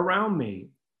around me,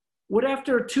 would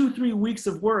after 2-3 weeks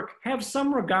of work have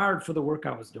some regard for the work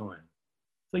I was doing.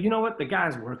 So you know what, the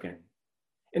guy's working.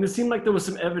 And it seemed like there was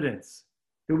some evidence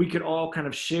that we could all kind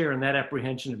of share in that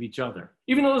apprehension of each other,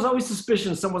 even though there's always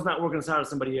suspicion someone's not working as hard as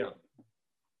somebody else.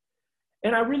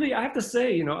 And I have to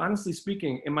say, honestly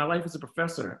speaking, in my life as a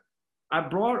professor, I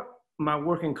brought my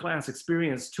working class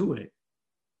experience to it.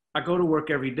 I go to work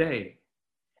every day.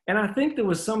 And I think there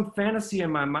was some fantasy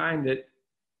in my mind that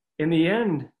in the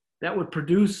end, that would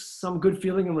produce some good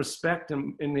feeling and respect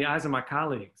in the eyes of my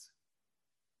colleagues.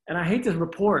 And I hate to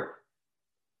report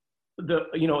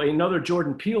another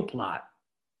Jordan Peele plot,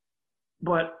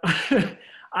 but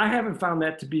I haven't found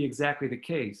that to be exactly the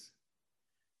case.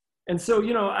 And so,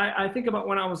 I think about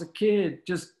when I was a kid,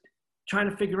 just trying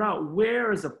to figure out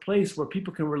where is a place where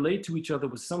people can relate to each other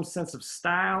with some sense of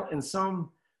style and some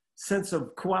sense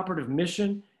of cooperative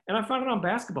mission. And I found it on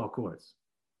basketball courts.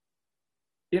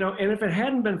 And if it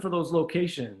hadn't been for those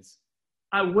locations,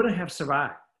 I wouldn't have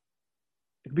survived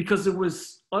because there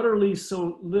was utterly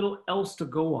so little else to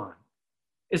go on,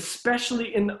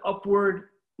 especially in the upward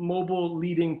mobile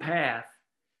leading path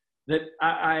that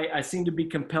I seem to be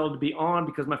compelled to be on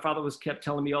because my father kept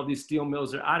telling me all these steel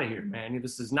mills are out of here, man.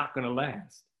 This is not going to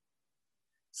last.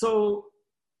 So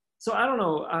I don't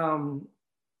know.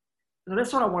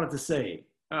 That's what I wanted to say.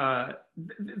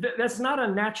 That's not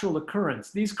a natural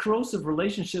occurrence. These corrosive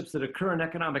relationships that occur in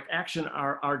economic action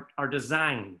are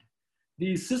designed.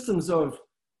 These systems of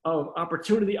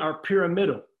opportunity are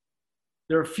pyramidal.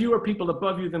 There are fewer people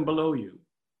above you than below you,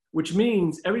 which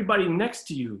means everybody next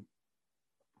to you,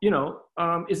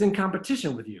 is in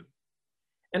competition with you.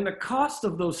 And the cost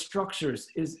of those structures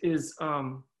is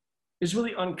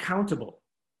really uncountable,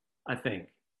 I think,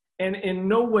 and in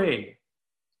no way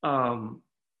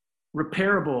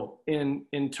repairable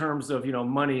in terms of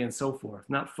money and so forth.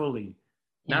 Not fully,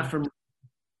 not from.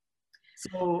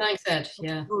 So thanks, Ed.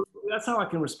 Yeah, that's how I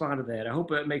can respond to that. I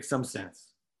hope it makes some sense.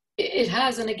 It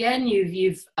has, and again,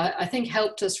 you've I think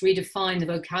helped us redefine the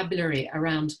vocabulary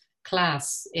around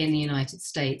class in the United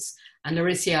States. And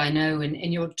Lauricia, I know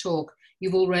in your talk,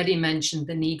 you've already mentioned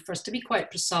the need for us to be quite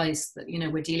precise that,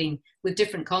 we're dealing with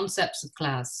different concepts of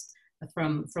class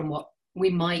from what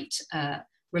we might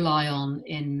rely on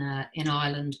in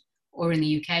Ireland or in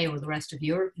the UK or the rest of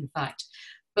Europe, in fact.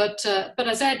 But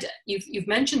as Ed, you've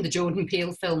mentioned the Jordan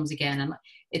Peele films again, and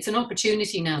it's an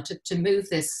opportunity now to move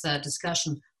this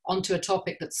discussion onto a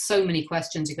topic that so many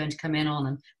questions are going to come in on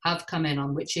and have come in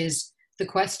on, which is the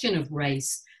question of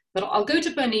race. But I'll go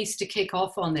to Bernice to kick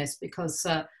off on this because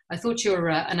I thought your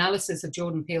analysis of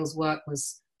Jordan Peele's work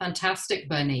was fantastic,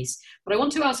 Bernice. But I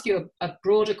want to ask you a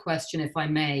broader question, if I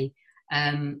may.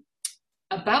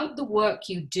 about the work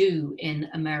you do in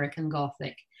American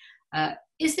Gothic.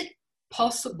 Is it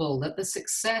possible that the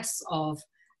success of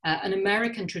an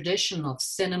American tradition of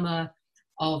cinema,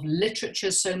 of literature,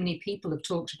 so many people have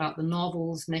talked about the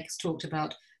novels, Nick's talked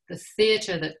about the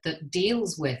theatre that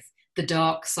deals with the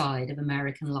dark side of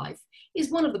American life, is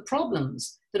one of the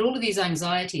problems, that all of these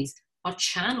anxieties are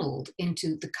channeled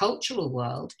into the cultural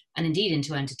world and indeed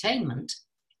into entertainment,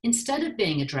 instead of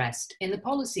being addressed in the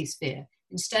policy sphere,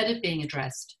 instead of being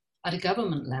addressed at a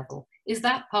government level. Is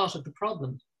that part of the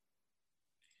problem?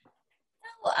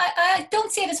 Well, I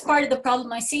don't see it as part of the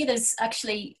problem. I see it as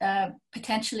actually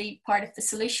potentially part of the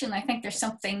solution. I think there's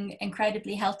something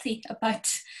incredibly healthy about,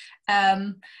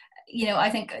 I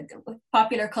think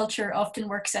popular culture often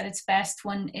works at its best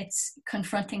when it's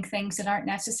confronting things that aren't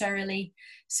necessarily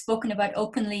spoken about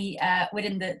openly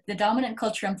within the dominant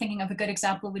culture. I'm thinking of a good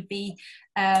example would be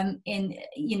in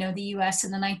the US in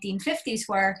the 1950s,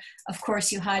 where of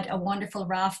course you had a wonderful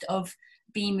raft of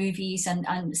B movies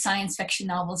and science fiction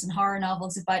novels and horror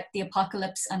novels about the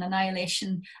apocalypse and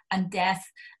annihilation and death.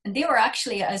 And they were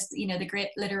actually, as the great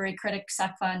literary critic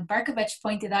Sack van Berkowitz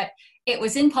pointed out, it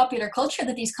was in popular culture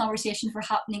that these conversations were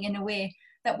happening in a way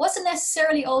that wasn't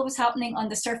necessarily always happening on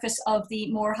the surface of the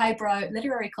more highbrow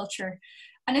literary culture.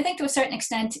 And I think to a certain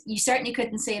extent, you certainly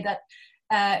couldn't say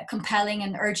that compelling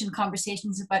and urgent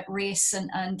conversations about race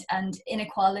and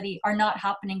inequality are not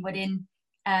happening within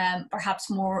perhaps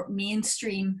more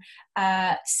mainstream,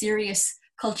 serious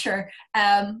culture.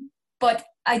 But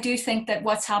I do think that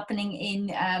what's happening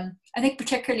in, I think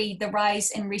particularly the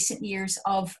rise in recent years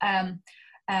of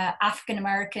African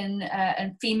American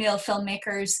and female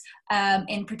filmmakers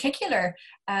in particular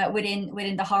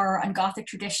within the horror and Gothic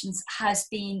traditions has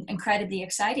been incredibly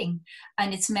exciting.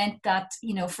 And it's meant that,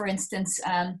 for instance,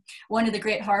 one of the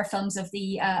great horror films of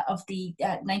the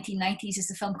 1990s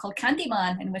is a film called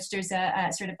Candyman, in which there's a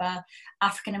sort of a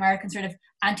African American sort of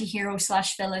anti-hero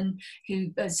 / villain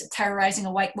who is terrorizing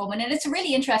a white woman. And it's a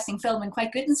really interesting film and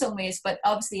quite good in some ways, but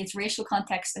obviously its racial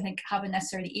context, I think, haven't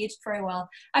necessarily aged very well.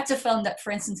 That's a film that,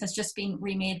 for instance, has just been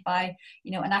remade by,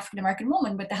 an African American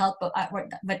woman with the help of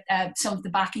some of the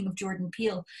backing of Jordan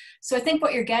Peele. So I think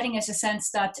what you're getting is a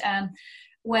sense that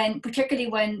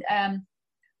particularly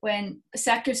when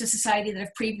sectors of society that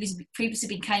have previously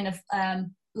been kind of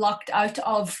locked out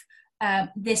of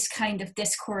this kind of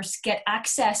discourse get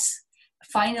access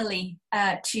finally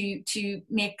to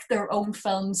make their own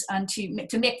films and to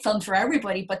make films for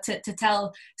everybody, but to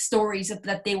tell stories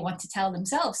that they want to tell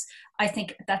themselves. I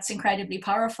think that's incredibly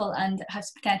powerful and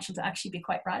has potential to actually be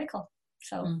quite radical.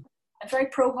 So I'm very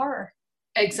pro horror.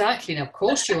 Exactly. Now, of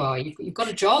course you are. You've got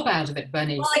a job out of it,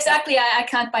 Bernice. Well, exactly. I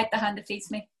can't bite the hand that feeds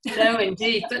me. No,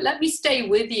 indeed. But let me stay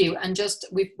with you and just,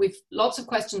 we've lots of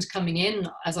questions coming in,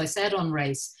 as I said, on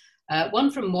race.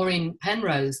 One from Maureen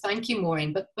Penrose. Thank you,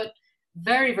 Maureen. But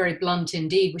very, very blunt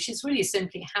indeed, which is really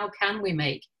simply, how can we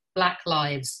make Black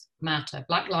lives matter?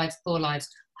 Black lives, poor lives,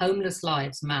 homeless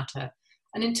lives matter.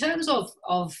 And in terms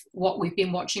of what we've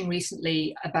been watching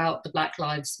recently about the Black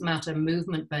Lives Matter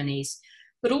movement, Bernice,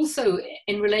 but also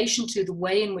in relation to the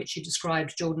way in which you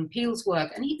described Jordan Peele's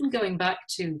work, and even going back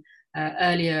to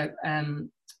earlier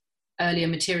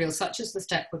material such as The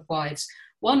Stepford Wives,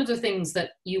 one of the things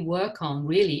that you work on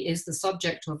really is the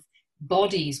subject of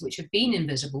bodies which have been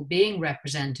invisible being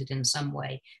represented in some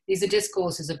way. These are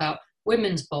discourses about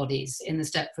women's bodies in The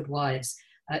Stepford Wives,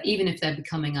 even if they're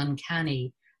becoming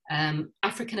uncanny.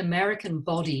 African-American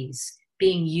bodies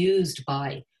being used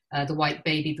by the white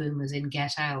baby boomers in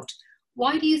Get Out.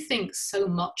 Why do you think so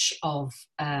much of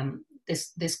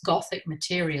this Gothic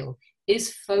material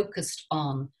is focused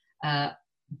on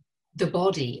the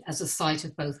body as a site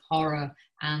of both horror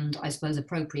and, I suppose,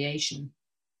 appropriation?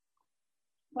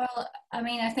 Well, I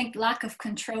mean, I think lack of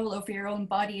control over your own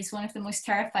body is one of the most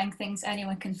terrifying things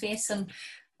anyone can face. And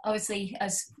obviously,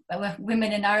 as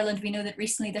women in Ireland, we know that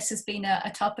recently this has been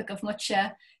a topic of much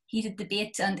heated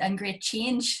debate and great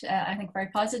change, I think very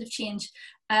positive change.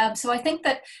 So I think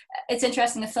that it's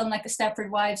interesting, a film like The Stepford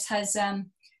Wives has,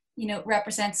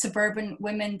 represents suburban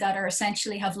women that are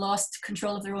essentially have lost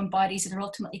control of their own bodies and are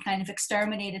ultimately kind of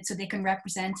exterminated so they can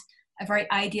represent a very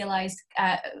idealized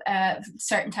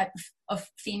certain type of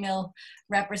female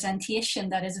representation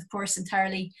that is, of course,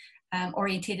 entirely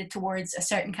orientated towards a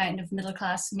certain kind of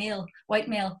middle-class male, white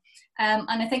male. And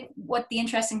I think what the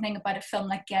interesting thing about a film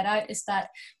like Get Out is that,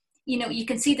 you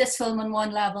can see this film on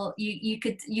one level, you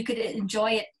could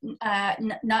enjoy it,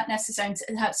 not necessarily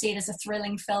say it as a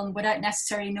thrilling film without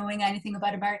necessarily knowing anything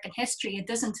about American history. It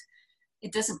doesn't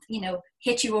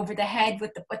hit you over the head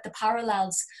with the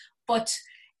parallels, but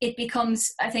it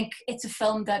becomes, I think it's a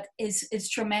film that is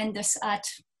tremendous at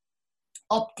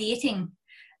updating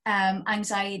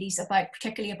anxieties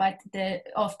particularly about the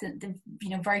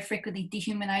very frequently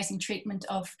dehumanizing treatment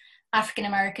of the African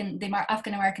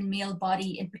American male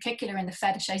body, in particular, and the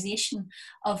fetishization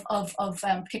of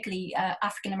particularly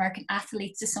African American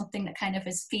athletes, is something that kind of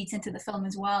feeds into the film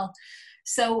as well.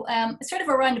 So it's sort of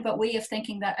a roundabout way of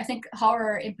thinking that I think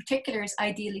horror in particular is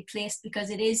ideally placed, because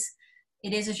it is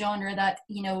a genre that,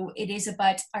 it is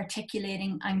about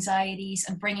articulating anxieties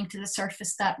and bringing to the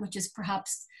surface that which is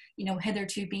perhaps,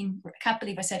 hitherto been, I can't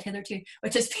believe I said hitherto,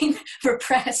 which has been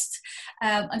repressed.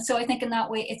 And so I think in that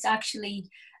way, it's actually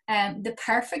the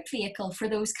perfect vehicle for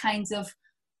those kinds of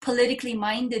politically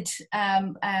minded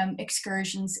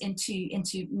excursions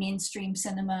into mainstream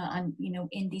cinema and,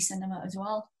 indie cinema as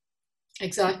well.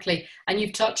 Exactly. And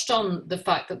you've touched on the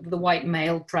fact that the white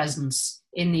male presence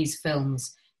in these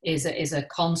films is a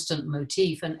constant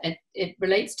motif, and it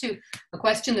relates to a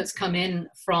question that's come in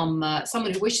from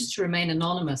someone who wishes to remain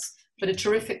anonymous, but a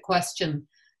terrific question,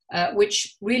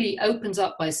 which really opens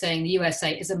up by saying the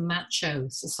USA is a macho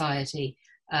society.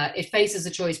 It faces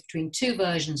a choice between two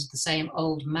versions of the same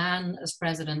old man as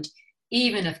president.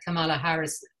 Even if Kamala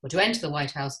Harris were to enter the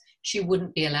White House, she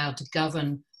wouldn't be allowed to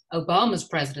govern. Obama's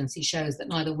presidency shows that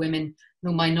neither women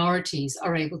nor minorities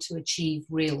are able to achieve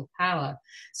real power.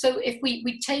 So if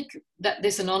we take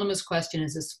this anonymous question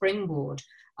as a springboard,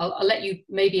 I'll let you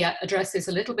maybe address this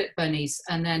a little bit, Bernice,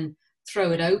 and then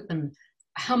throw it open.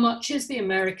 How much is the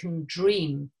American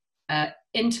dream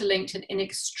interlinked and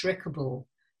inextricable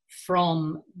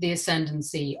from the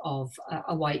ascendancy of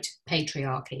a white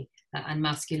patriarchy and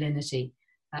masculinity?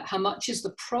 How much is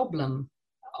the problem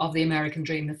of the American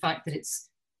dream the fact that it's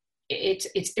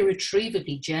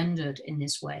irretrievably gendered in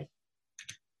this way?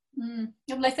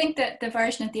 Well, I think that the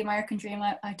version of the American dream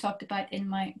I talked about in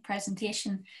my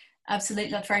presentation,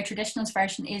 absolutely, that very traditionalist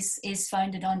version is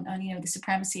founded on the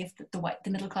supremacy of the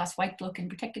middle class white bloke in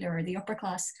particular, or the upper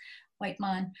class white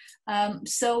man.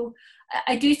 So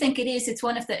I do think it's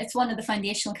one of the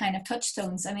foundational kind of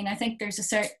touchstones. I mean, I think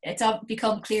it's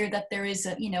become clear that there is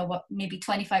maybe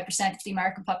 25% of the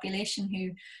American population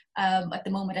who at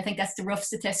the moment, I think that's the rough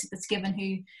statistic that's given,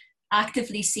 who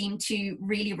actively seem to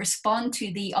really respond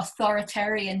to the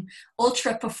authoritarian,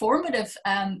 ultra performative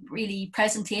really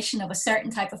presentation of a certain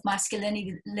type of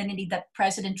masculinity that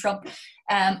President Trump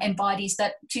embodies,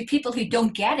 that to people who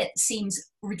don't get it seems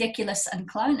ridiculous and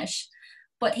clownish.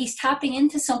 But he's tapping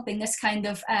into something, this kind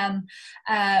of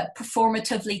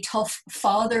performatively tough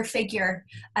father figure.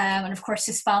 And of course,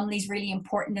 his family's really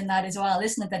important in that as well,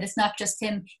 isn't it? That it's not just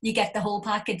him, you get the whole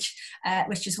package,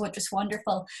 which is just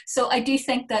wonderful. So I do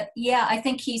think that, I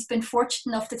think he's been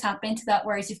fortunate enough to tap into that,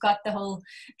 whereas you've got the whole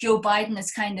Joe Biden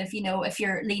is kind of, if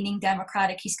you're leaning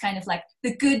Democratic, he's kind of like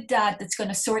the good dad that's going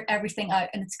to sort everything out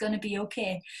and it's going to be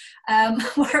okay.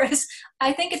 Whereas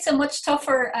I think it's a much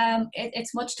tougher,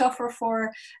 it's much tougher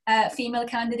for female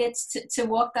candidates to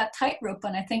walk that tightrope.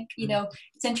 And I think,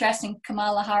 it's interesting,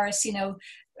 Kamala Harris,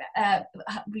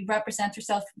 we represent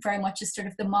herself very much as sort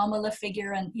of the mamala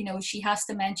figure, and, she has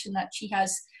to mention that she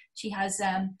has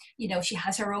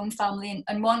her own family,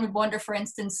 and one would wonder, for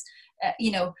instance,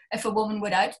 if a woman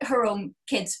without her own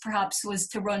kids perhaps was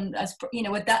to run as,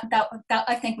 that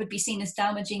I think would be seen as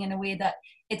damaging in a way that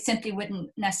it simply wouldn't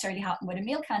necessarily happen with a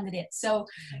male candidate. So,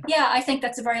 I think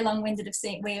that's a very long-winded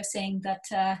way of saying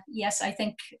that. Yes, I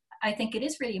think it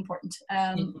is really important.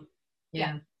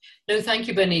 No, thank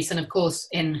you, Bernice. And of course,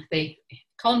 in the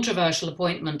controversial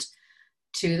appointment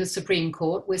to the Supreme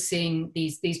Court, we're seeing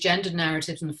these gendered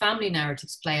narratives and family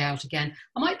narratives play out again.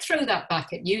 I might throw that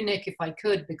back at you, Nick, if I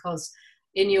could, because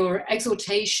in your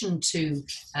exhortation to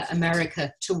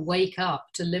America to wake up,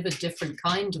 to live a different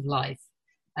kind of life,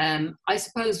 I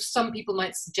suppose some people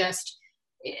might suggest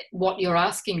what you're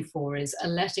asking for is a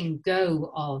letting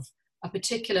go of a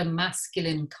particular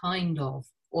masculine kind of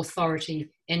authority,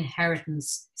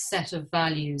 inheritance, set of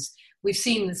values. We've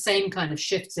seen the same kind of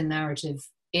shifts in narrative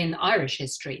in Irish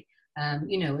history.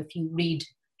 If you read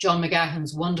John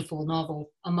McGahon's wonderful novel,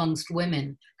 Amongst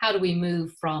Women, how do we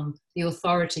move from the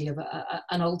authority of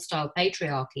an old-style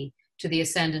patriarchy to the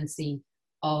ascendancy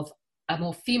of a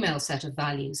more female set of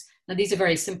values? Now, these are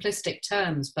very simplistic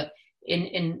terms, but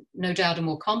in no doubt a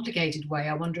more complicated way.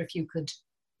 I wonder if you could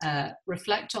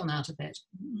reflect on that a bit.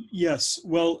 Yes,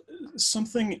 well,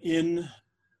 something in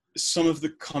some of the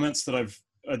comments that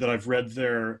I've read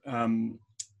there,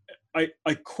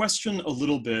 I question a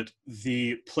little bit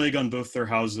the plague on both their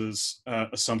houses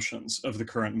assumptions of the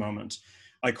current moment.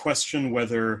 I question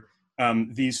whether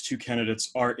these two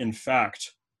candidates are in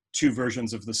fact two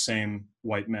versions of the same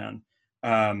white man.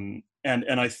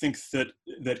 And I think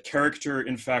that character,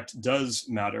 in fact, does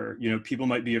matter. You know, people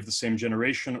might be of the same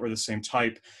generation or the same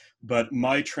type, but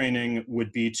my training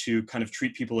would be to kind of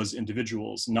treat people as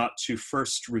individuals, not to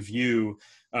first review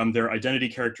their identity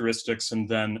characteristics and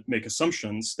then make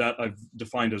assumptions that I've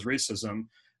defined as racism.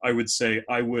 I would say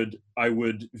I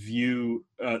would view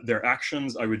their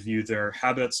actions, I would view their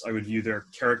habits, I would view their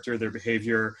character, their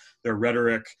behavior, their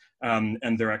rhetoric,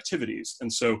 and their activities.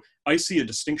 And so I see a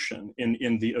distinction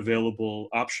in the available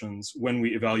options when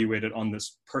we evaluate it on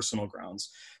this personal grounds.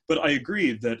 But I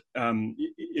agree that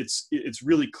it's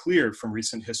really clear from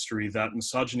recent history that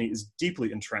misogyny is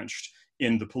deeply entrenched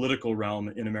in the political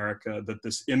realm in America, that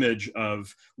this image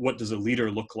of what does a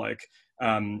leader look like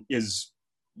is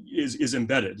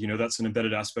embedded. You know, that's an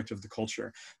embedded aspect of the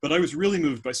culture. But I was really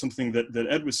moved by something that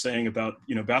Ed was saying about,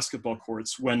 you know, basketball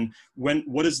courts. When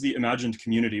what is the imagined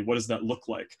community? What does that look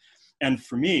like? And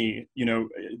for me, you know,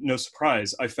 no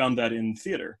surprise, I found that in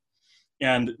theater.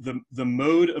 And the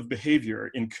mode of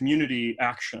behavior in community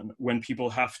action, when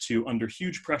people have to, under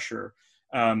huge pressure,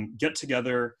 get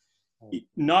together,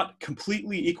 not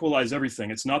completely equalize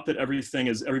everything. It's not that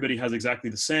everybody has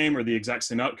exactly the same or the exact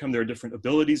same outcome. There are different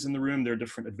abilities in the room. There are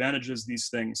different advantages, these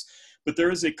things. But there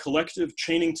is a collective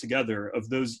chaining together of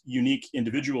those unique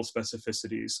individual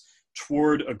specificities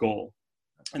toward a goal.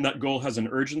 And that goal has an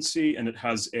urgency, and it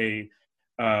has a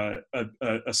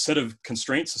set of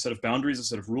constraints, a set of boundaries, a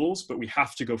set of rules, but we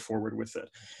have to go forward with it.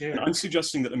 Yeah. And I'm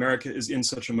suggesting that America is in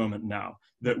such a moment now,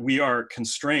 that we are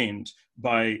constrained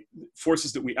by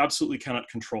forces that we absolutely cannot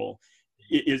control.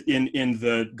 In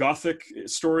the Gothic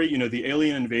story, you know, the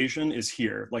alien invasion is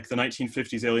here, like the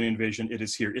 1950s alien invasion, it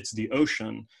is here. It's the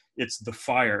ocean, it's the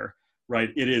fire, right?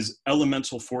 It is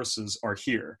elemental forces are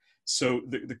here. So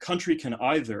the country can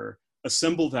either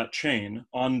assemble that chain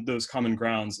on those common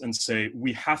grounds and say,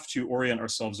 we have to orient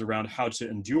ourselves around how to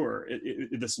endure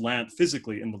this land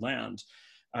physically in the land,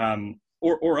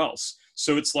 or else.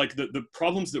 So it's like the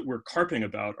problems that we're carping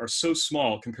about are so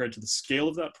small compared to the scale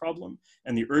of that problem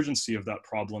and the urgency of that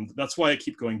problem. That's why I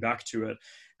keep going back to it.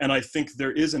 And I think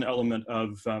there is an element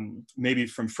of, maybe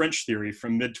from French theory,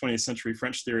 from mid-20th century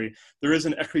French theory, there is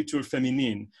an écriture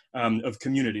féminine of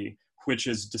community, which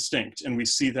is distinct. And we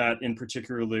see that in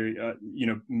particularly,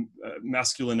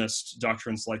 masculinist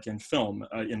doctrines like in film,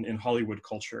 in Hollywood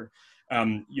culture.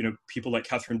 People like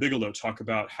Catherine Bigelow talk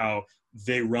about how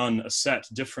they run a set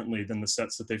differently than the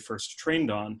sets that they first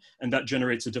trained on, and that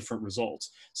generates a different result.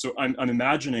 So I'm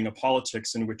imagining a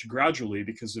politics in which gradually,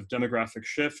 because of demographic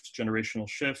shift, generational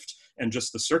shift, and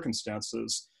just the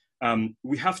circumstances,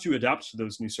 we have to adapt to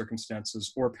those new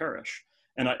circumstances or perish.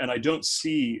 And I don't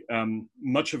see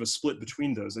much of a split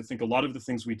between those. I think a lot of the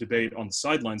things we debate on the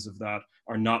sidelines of that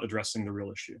are not addressing the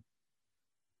real issue.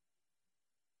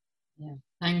 Yeah,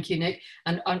 thank you, Nick.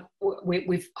 And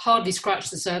we've hardly scratched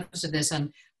the surface of this,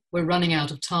 and we're running out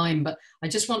of time. But I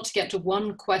just want to get to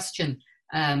one question,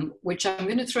 which I'm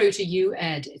going to throw to you,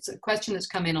 Ed. It's a question that's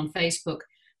come in on Facebook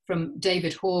from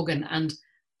David Horgan, and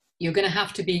you're going to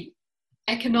have to be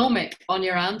economic on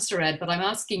your answer, Ed, but I'm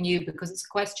asking you because it's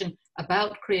a question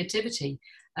about creativity.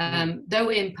 Though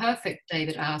imperfect,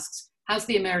 David asks, has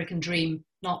the American dream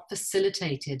not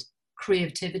facilitated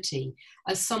creativity?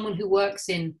 As someone who works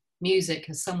in music,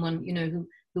 as someone,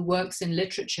 who works in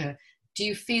literature, do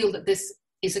you feel that this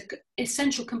is an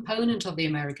essential component of the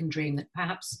American dream that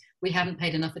perhaps we haven't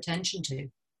paid enough attention to?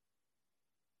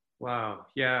 Wow,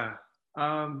 yeah.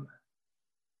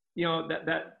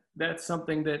 That's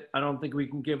something that I don't think we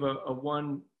can give a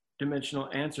one-dimensional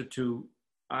answer to.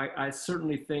 I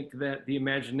certainly think that the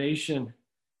imagination,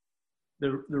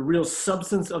 the real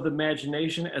substance of the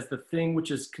imagination as the thing which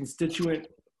is constituent,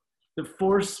 the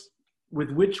force with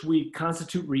which we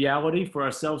constitute reality for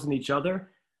ourselves and each other,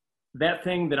 that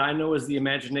thing that I know as the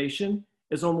imagination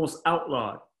is almost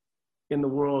outlawed in the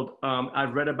world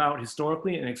I've read about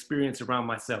historically and experienced around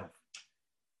myself.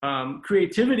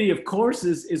 Creativity, of course,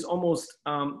 is almost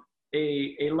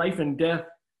a life and death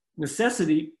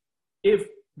necessity,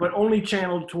 but only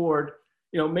channeled toward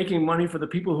making money for the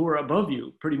people who are above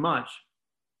you, pretty much.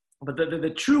 But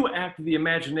the true act of the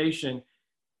imagination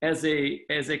as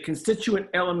a constituent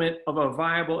element of a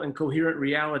viable and coherent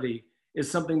reality is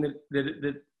something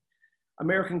that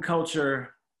American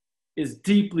culture is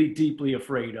deeply, deeply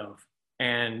afraid of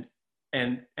and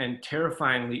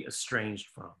terrifyingly estranged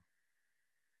from.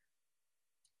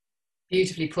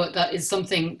 Beautifully put. That is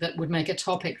something that would make a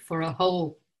topic for a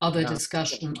whole other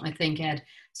discussion, I think, Ed.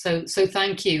 So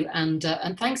thank you, and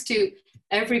thanks to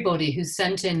everybody who's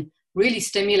sent in really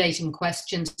stimulating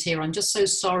questions here. I'm just so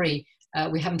sorry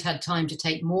we haven't had time to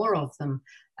take more of them.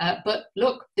 But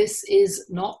look, this is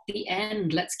not the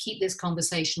end. Let's keep this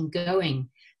conversation going.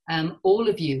 All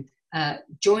of you,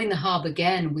 join the Hub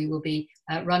again. We will be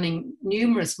running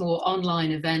numerous more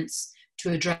online events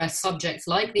to address subjects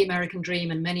like the American Dream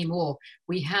and many more.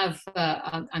 We have,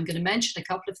 I'm going to mention a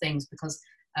couple of things because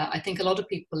I think a lot of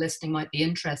people listening might be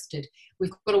interested.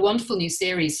 We've got a wonderful new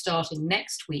series starting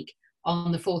next week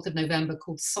on the 4th of November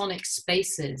called Sonic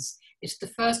Spaces. It's the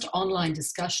first online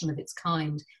discussion of its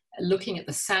kind, looking at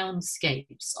the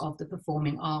soundscapes of the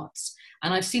performing arts.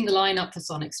 And I've seen the lineup for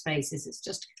Sonic Spaces. It's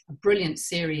just a brilliant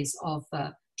series of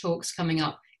talks coming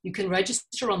up. You can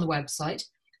register on the website.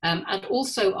 And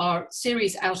also our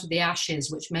series Out of the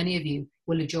Ashes, which many of you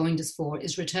will have joined us for,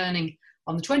 is returning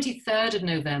on the 23rd of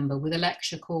November with a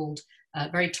lecture called,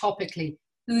 very topically,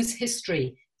 Whose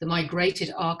History? The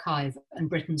Migrated Archive and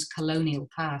Britain's Colonial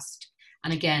Past.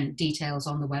 And again, details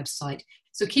on the website.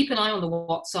 So keep an eye on the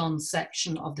What's On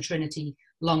section of the Trinity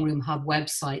Long Room Hub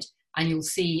website, and you'll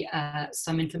see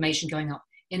some information going up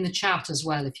in the chat as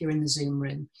well if you're in the Zoom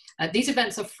room. These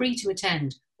events are free to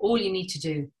attend. All you need to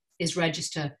do is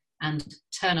register and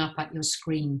turn up at your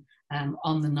screen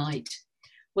on the night.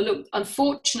 Well, look,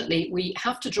 unfortunately, we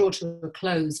have to draw to a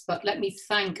close, but let me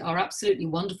thank our absolutely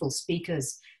wonderful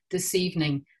speakers this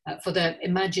evening for their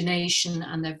imagination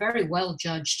and their very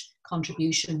well-judged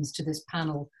contributions to this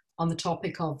panel on the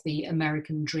topic of the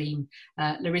American Dream.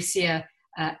 Larissa,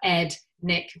 Ed,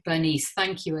 Nick, Bernice,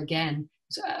 thank you again.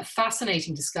 It was a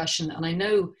fascinating discussion, and I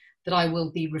know that I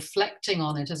will be reflecting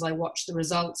on it as I watch the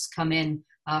results come in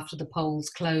after the polls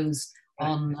close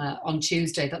on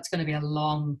Tuesday. That's going to be a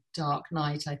long, dark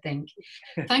night, I think.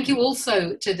 Thank you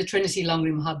also to the Trinity Long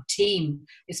Room Hub team,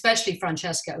 especially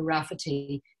Francesca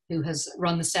O'Rafferty, who has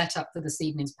run the setup for this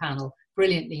evening's panel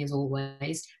brilliantly as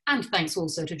always. And thanks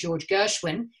also to George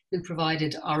Gershwin, who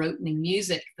provided our opening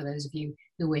music for those of you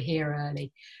who were here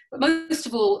early. But most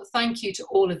of all, thank you to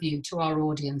all of you, to our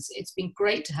audience. It's been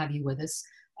great to have you with us.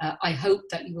 I hope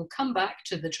that you will come back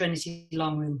to the Trinity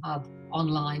Long Room Hub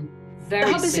online very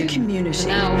soon. The Hub is a community.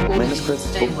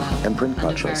 Manuscripts, book and print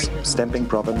cultures, stamping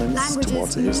provenance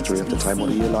towards the history of the Time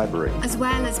O'Neill Library. As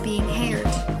well as being heard.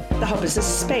 The Hub is a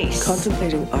space.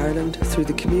 Contemplating Ireland through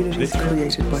the communities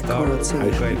created by Coral Sea.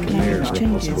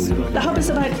 The Hub is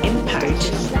about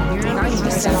impact.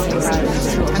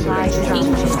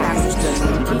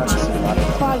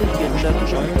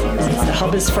 The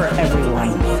Hub is for everyone.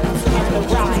 And the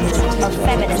rise of